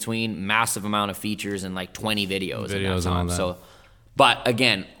singles in between, massive amount of features, and like 20 videos in that and all time. that. So, but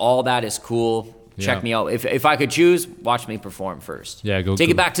again, all that is cool. Check Yeah. me out. If I could choose, watch me perform first. Yeah, Take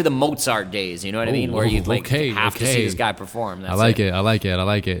it back to the Mozart days. You know what I mean? Where you like have to see this guy perform. That's I like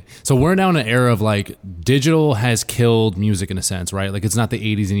it. So we're now in an era of, like, digital has killed music in a sense, right? Like, it's not the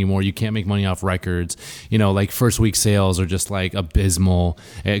 80s anymore. You can't make money off records. You know, like, first week sales are just, like, abysmal,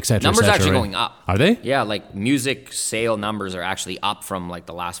 et cetera. Numbers et cetera, actually right? going up. Are they? Yeah, like music sale numbers are actually up from like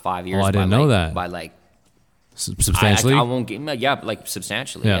the last 5 years. Oh, I didn't know that. By like Substantially? I won't give. Yeah, like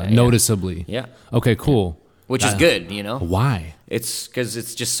substantially. Yeah, noticeably. Yeah. Okay, cool. Which is good, you know. Why? It's because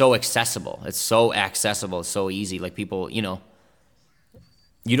it's just so accessible. It's so accessible. It's so easy. Like people, you know,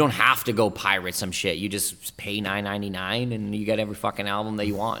 you don't have to go pirate some shit. You just pay $9.99 and you get every fucking album that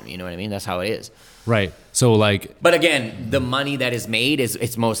you want. You know what I mean? That's how it is. Right. So, like, But again, the money that is made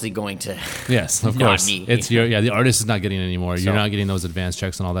it's mostly going to yes, of not course. me. It's the artist is not getting it anymore. You're So- not getting those advance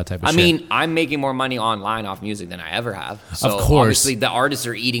checks and all that type of I shit. mean, I'm making more money online off music than I ever have. So Of course. obviously the artists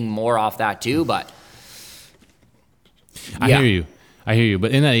are eating more off that too, but I hear you.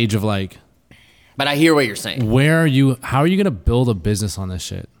 But in that age of, like, But I hear what you're saying. how are you going to build a business on this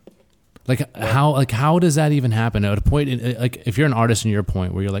shit? How does that even happen at a point? Like, if you're an artist in your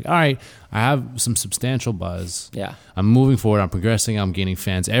point where you're like, all right, I have some substantial buzz. Yeah. I'm moving forward. I'm progressing. I'm gaining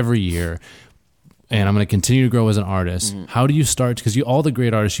fans every year. And I'm going to continue to grow as an artist. How do you start? Because all the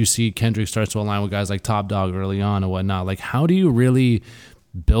great artists you see, Kendrick starts to align with guys like Top Dog early on and whatnot. Like, how do you really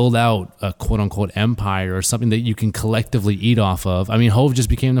build out a quote unquote empire or something that you can collectively eat off of? I mean, Hove just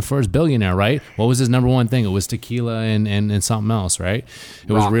became the first billionaire, right? What was his number one thing? It was tequila and something else, right?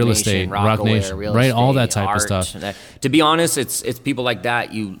 It was Rock real Nation, estate, Rockaware, Rock Nation, real all that estate, type art, of stuff. To be honest, it's people like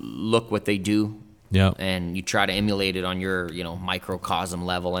that. You look what they do. Yeah. And you try to emulate it on your, microcosm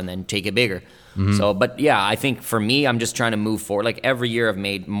level and then take it bigger. So, but yeah, I think for me, I'm just trying to move forward. Like every year I've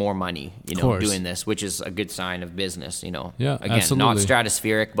made more money, doing this, which is a good sign of business, Yeah, again, absolutely. not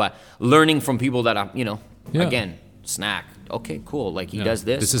stratospheric, but learning from people that are, Yeah. again, Snack. Okay, cool. Like he does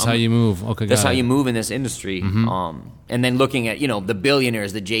this. This is how you move. Okay, That's got how it. you move in this industry. And then looking at, the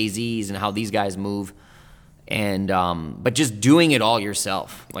billionaires, the Jay-Z's and how these guys move. And, but just doing it all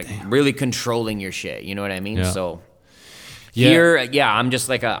yourself, like really controlling your shit. You know what I mean? Yeah. So Yeah. here, I'm just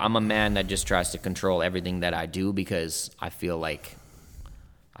like I'm a man that just tries to control everything that I do because I feel like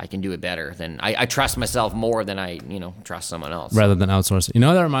I can do it better than I trust myself more than I, trust someone else. Rather than outsource. You know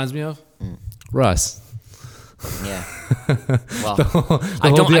what that reminds me of? Russ. Yeah. Well, the I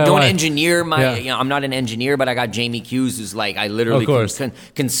whole don't DIY. engineer my. Yeah. I'm not an engineer, but I got Jamie Hughes, who's like I literally Of course.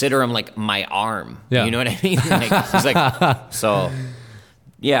 consider him like my arm. Yeah. You know what I mean? Like, he's like so.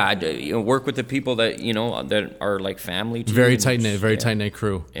 Yeah, I work with the people that that are like family. To Very you tight knit, very yeah. tight knit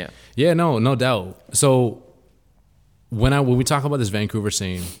crew. Yeah. Yeah, no doubt. So when we talk about this Vancouver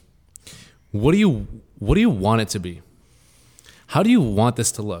scene, what do you want it to be? How do you want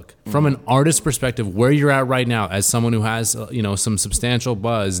this to look from an artist perspective? Where you're at right now, as someone who has some substantial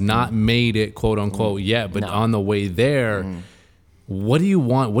buzz, not made it quote unquote yet, but on the way there. What do you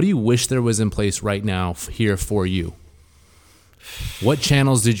want? What do you wish there was in place right now here for you? What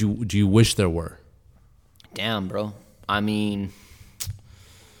channels do you wish there were? Damn, bro. I mean,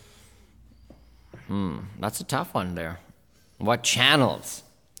 that's a tough one there. What channels?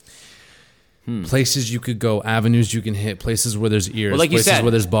 Places you could go, avenues you can hit, places where there's ears, Well, like you places said,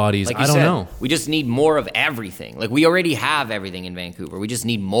 where there's bodies. like you I don't said, know. We just need more of everything. Like we already have everything in Vancouver. We just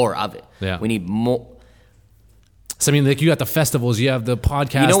need more of it. Yeah. We need more. So I mean, like you got the festivals, you have the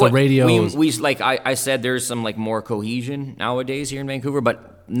podcasts, the radios. We like I said, there's some like more cohesion nowadays here in Vancouver,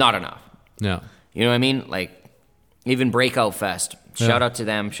 but not enough. Yeah. You know what I mean? Like even Breakout Fest. Shout out to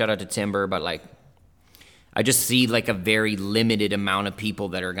them. Shout out to Timber. But like, I just see like a very limited amount of people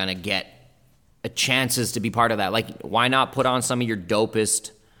that are gonna get chances to be part of that. Like, why not put on some of your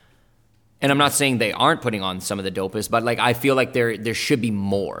dopest? And I'm not saying they aren't putting on some of the dopest, but like I feel like there should be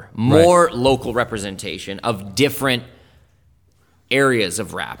more local representation of different areas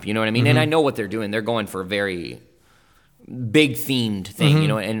of rap. You know what I mean? And I know what they're doing. They're going for a very big themed thing,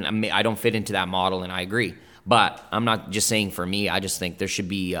 and I don't fit into that model, and I agree. But I'm not just saying for me. I just think there should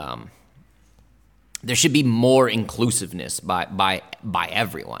be more inclusiveness by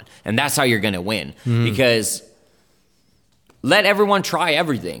everyone, and that's how you're going to win. Because let everyone try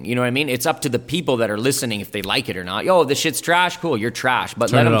everything. You know what I mean? It's up to the people that are listening if they like it or not. Yo, this shit's trash. Cool, you're trash.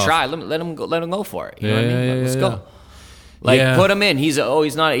 But let them try. Let them go for it. You know what I mean? Let's go. Like put him in. He's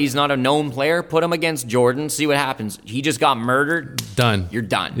not a known player. Put him against Jordan. See what happens. He just got murdered. Done. You're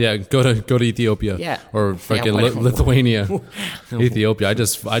done. Yeah, go to Ethiopia. Yeah. Or fucking whatever. Lithuania. Ethiopia. I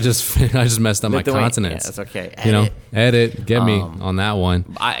just messed up my consonants. Yeah, that's okay. Edit. Get me on that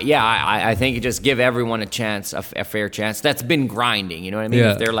one. I think you just give everyone a chance, a fair chance. That's been grinding. You know what I mean?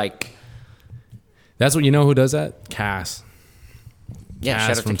 Yeah. If they're like, That's what who does that? Cass. yeah, Cass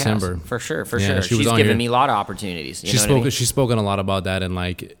shout out from to Cass. Timber. For sure. Yeah, she was She's on given here. me a lot of opportunities. You know what I mean? She's spoken a lot about that and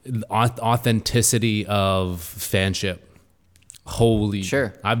like authenticity of fanship. Holy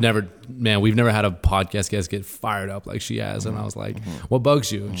Sure. we've never had a podcast guest get fired up like she has. And I was like, what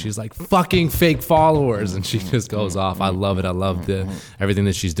bugs you? And she's like, fucking fake followers. And she just goes off. I love it. I love everything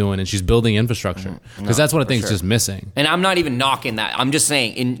that she's doing. And she's building infrastructure because that's what I think is just missing. And I'm not even knocking that. I'm just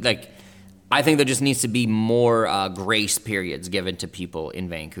saying, I think there just needs to be more grace periods given to people in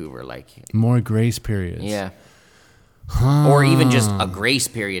Vancouver. Like, More grace periods. yeah. Or even just a grace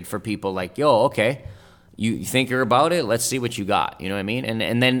period for people like, yo, okay, you think you're about it? Let's see what you got. You know what I mean?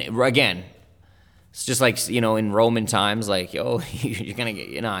 And then, again, it's just like, in Roman times, like, yo, you're going to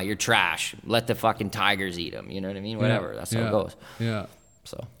get, you're trash. Let the fucking tigers eat them. You know what I mean? Whatever. That's how it goes. Yeah.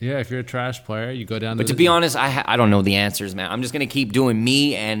 So. Yeah, if you're a trash player, you go down to But to be honest, I don't know the answers, man. I'm just going to keep doing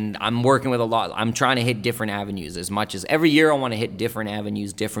me, and I'm working with a lot. I'm trying to hit different avenues as much as every year I want to hit different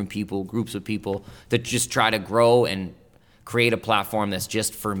avenues, different people, groups of people that just try to grow and create a platform that's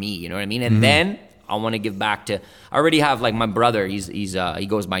just for me. You know what I mean? And then I want to give back to. I already have like my brother. He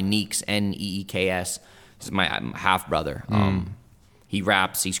goes by Neeks, Neeks. He's my half brother. He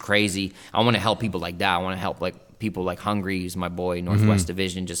raps. He's crazy. I want to help people like that. I want to help people like Hungry, who's my boy, Northwest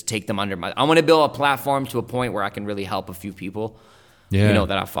Division, just take them under I want to build a platform to a point where I can really help a few people,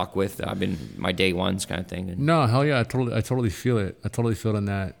 that I fuck with. I've been my day ones kind of thing. No, hell yeah, I totally feel it. I totally feel in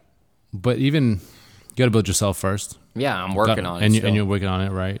that. But even got to build yourself first. Yeah, I'm working on it. And you're working on it,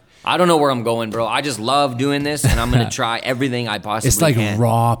 right? I don't know where I'm going, bro. I just love doing this, and I'm going to try everything I possibly can. It's like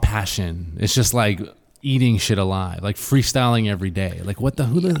raw passion. It's just like eating shit alive, like freestyling every day. Like what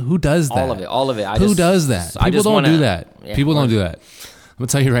who does that? All of it. Who does that? People don't do that. Yeah, people don't do that. I'm gonna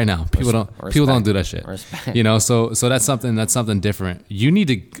tell you right now, people don't do that shit. Respect. You know, so that's something different. You need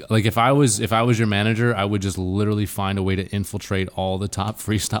to, like, if I was your manager, I would just literally find a way to infiltrate all the top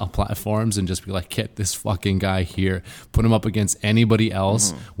freestyle platforms and just be like, get this fucking guy here, put him up against anybody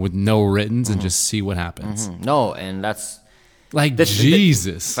else with no writtens, and just see what happens. No, and that's like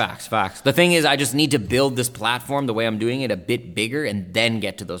Jesus. Facts. The thing is, I just need to build this platform the way I'm doing it a bit bigger, and then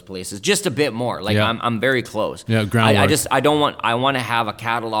get to those places just a bit more. Like I'm very close. Yeah, groundwork. I want to have a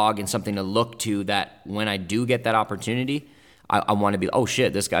catalog and something to look to that when I do get that opportunity, I want to be, oh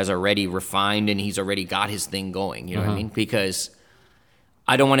shit, this guy's already refined and he's already got his thing going. You know what I mean? Because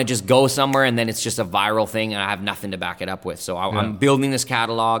I don't want to just go somewhere and then it's just a viral thing and I have nothing to back it up with. So I'm building this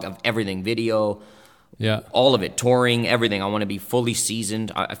catalog of everything, video. Yeah, all of it, touring, everything. I want to be fully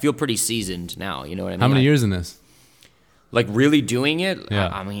seasoned. I feel pretty seasoned now. You know what I mean? How many years in this? Like really doing it? Yeah.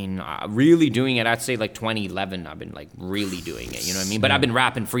 I mean, really doing it. I'd say like 2011. I've been like really doing it. You know what I mean? But I've been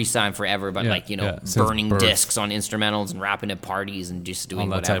rapping freestyle forever. But like burning discs on instrumentals and rapping at parties and just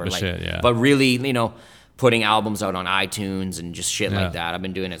doing all that whatever. Type of shit. Yeah. But really, putting albums out on iTunes and just shit like that. I've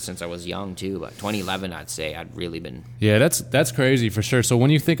been doing it since I was young too. But 2011, I'd say I'd really been. Yeah, that's crazy for sure. So when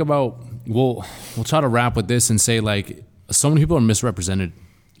you think about, we'll try to wrap with this and say, like, so many people are misrepresented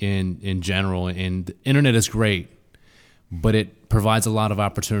in general, and the internet is great, but it provides a lot of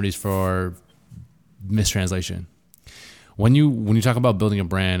opportunities for mistranslation. When you talk about building a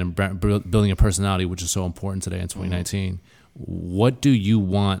brand and building a personality, which is so important today in 2019. What do you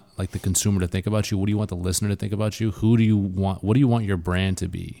want, like, the consumer to think about you? What do you want the listener to think about you? What do you want your brand to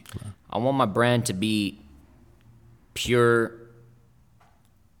be? I want my brand to be pure,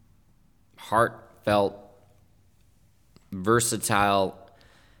 heartfelt, versatile,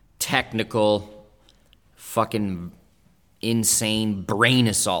 technical, fucking insane brain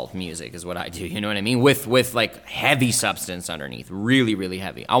assault music is what I do. You know what I mean? With like heavy substance underneath, really, really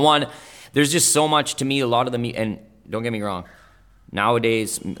heavy. There's just so much to me. A lot of and don't get me wrong,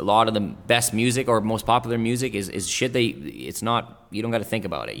 nowadays a lot of the best music or most popular music is shit it's not, you don't got to think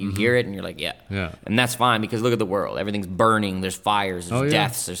about it. You hear it and you're like, yeah. And that's fine, because look at the world. Everything's burning. There's fires, there's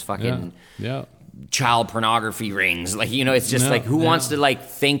deaths, there's fucking child pornography rings. Like, it's just like, who wants to like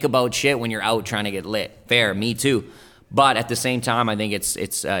think about shit when you're out trying to get lit? Fair, me too. But at the same time, I think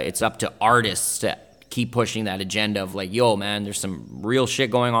it's up to artists to keep pushing that agenda of like, yo, man, there's some real shit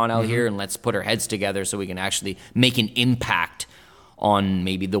going on out here, and let's put our heads together so we can actually make an impact on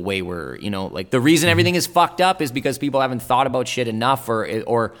maybe the way we're, like, the reason everything is fucked up is because people haven't thought about shit enough,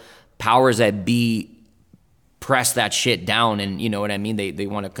 or powers that be press that shit down, and you know what I mean? They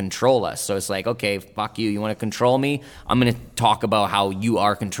want to control us. So it's like, okay, fuck you. You want to control me? I'm going to talk about how you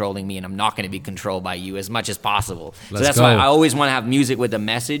are controlling me, and I'm not going to be controlled by you as much as possible. So that's why I always want to have music with a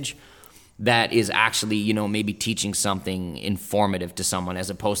message that is actually, maybe teaching something informative to someone,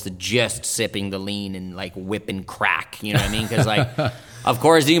 as opposed to just sipping the lean and like whipping crack. You know what I mean? Because like, of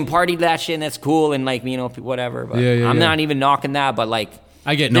course you can party that shit and that's cool, and like, whatever. But I'm not even knocking that. But like,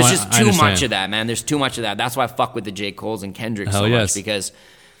 there's just too much of that, man. There's too much of that. That's why I fuck with the J. Coles and Kendricks so much, because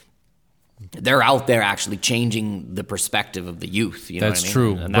they're out there actually changing the perspective of the youth. You know what I mean? That's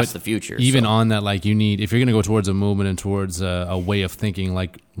true. And that's the future. Even on that, like, you need, if you're going to go towards a movement and towards a way of thinking,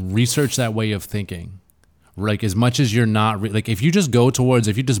 like, research that way of thinking. Like, as much as you're not, like, if you just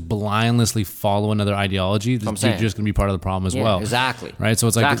just blindlessly follow another ideology, you're just going to be part of the problem as well. Exactly. Right? So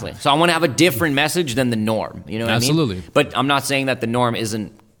it's like, so I want to have a different message than the norm. You know what I mean? Absolutely. But I'm not saying that the norm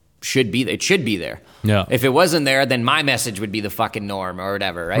it should be there. Yeah. If it wasn't there, then my message would be the fucking norm or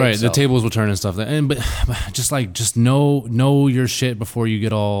whatever, right? Right. So, the tables will turn and stuff. But just know your shit before you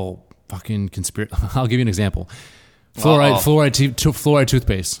get all fucking conspiracy. I'll give you an example. Fluoride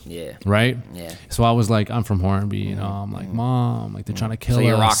toothpaste. Yeah. Right? Yeah. So I was like, I'm from Hornby, I'm like, Mom, like, they're trying to kill us. So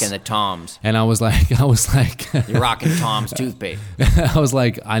you're rocking the Toms. And I was like you're rocking Tom's toothpaste. I was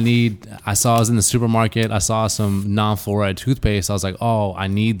like, I was in the supermarket, I saw some non-fluoride toothpaste. I was like, oh, I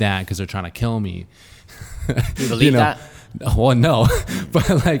need that because they're trying to kill me. You believe that? Well, no. But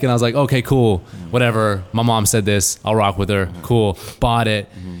like, and I was like, okay, cool, whatever. My mom said this, I'll rock with her. Cool. Bought it,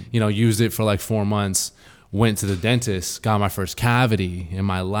 used it for like 4 months. Went to the dentist, got my first cavity in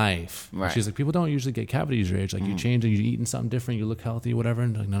my life. Right. She's like, people don't usually get cavities your age. Like, you change and you're eating something different, you look healthy, whatever.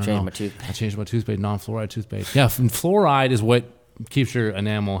 And like, no. My toothpaste. I changed my toothpaste, non-fluoride toothpaste. Yeah, and fluoride is what keeps your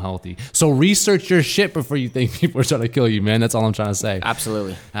enamel healthy. So research your shit before you think people are trying to kill you, man. That's all I'm trying to say.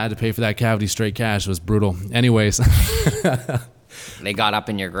 Absolutely. I had to pay for that cavity straight cash. It was brutal. Anyways. They got up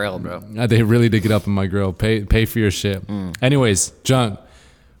in your grill, bro. They really did get up in my grill. Pay for your shit. Anyways, Junk,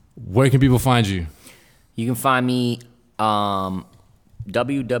 where can people find you? You can find me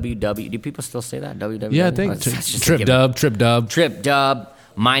www. Do people still say that? www? Yeah, I think TripDub.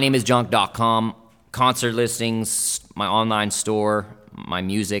 MyNameIsJunk.com. Concert listings, my online store, my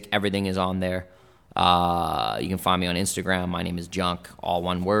music, everything is on there. You can find me on Instagram. My name is Junk, all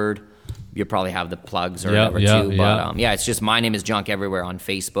one word. You'll probably have the plugs or whatever too. But it's just My Name is Junk everywhere on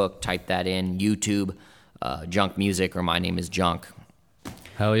Facebook. Type that in. YouTube, Junk Music, or My Name is Junk.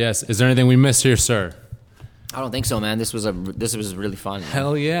 Hell yes. Is there anything we missed here, sir? I don't think so, man. This was really fun. Man.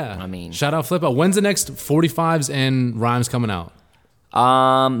 Hell yeah. I mean, shout out Flip Out. When's the next 45s and rhymes coming out?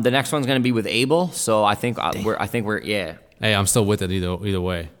 The next one's gonna be with Abel. So I think we're yeah. Hey, I'm still with it either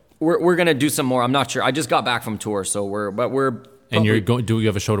way. We're gonna do some more. I'm not sure. I just got back from tour, so we're. And you're going? Do you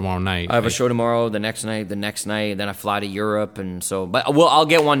have a show tomorrow night? I have a show tomorrow. The next night. Then I fly to Europe, and so. But I'll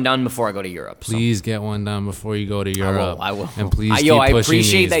get one done before I go to Europe. So. Please get one done before you go to Europe. I will. And please, I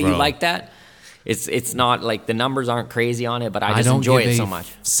appreciate these, that bro. You like that. It's not like the numbers aren't crazy on it, but I just enjoy it so much.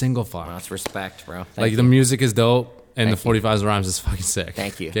 Single fuck. Well, that's respect, bro. Thank you. The music is dope, and the 45s and rhymes is fucking sick.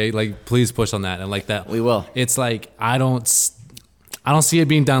 Thank you. Okay, like please push on that and like that. We will. It's like I don't see it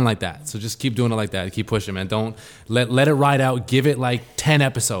being done like that. So just keep doing it like that. Keep pushing, man. Don't let it ride out. Give it like 10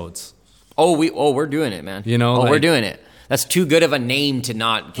 episodes. We're doing it, man. You know, we're doing it. That's too good of a name to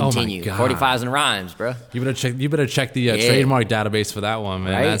not continue. Oh my God. 45s and rhymes, bro. You better check the trademark database for that one,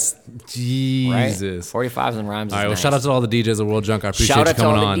 man. Right? That's Jesus. Right? 45s and rhymes. All right. Well, nice. shout out to all the DJs of World Junk. I appreciate you coming on. Shout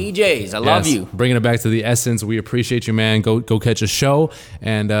out to all the DJs. I love you. Bringing it back to the essence. We appreciate you, man. Go catch a show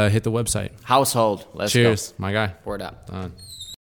and hit the website. Household. Let's go. Cheers, my guy. Word up. Done.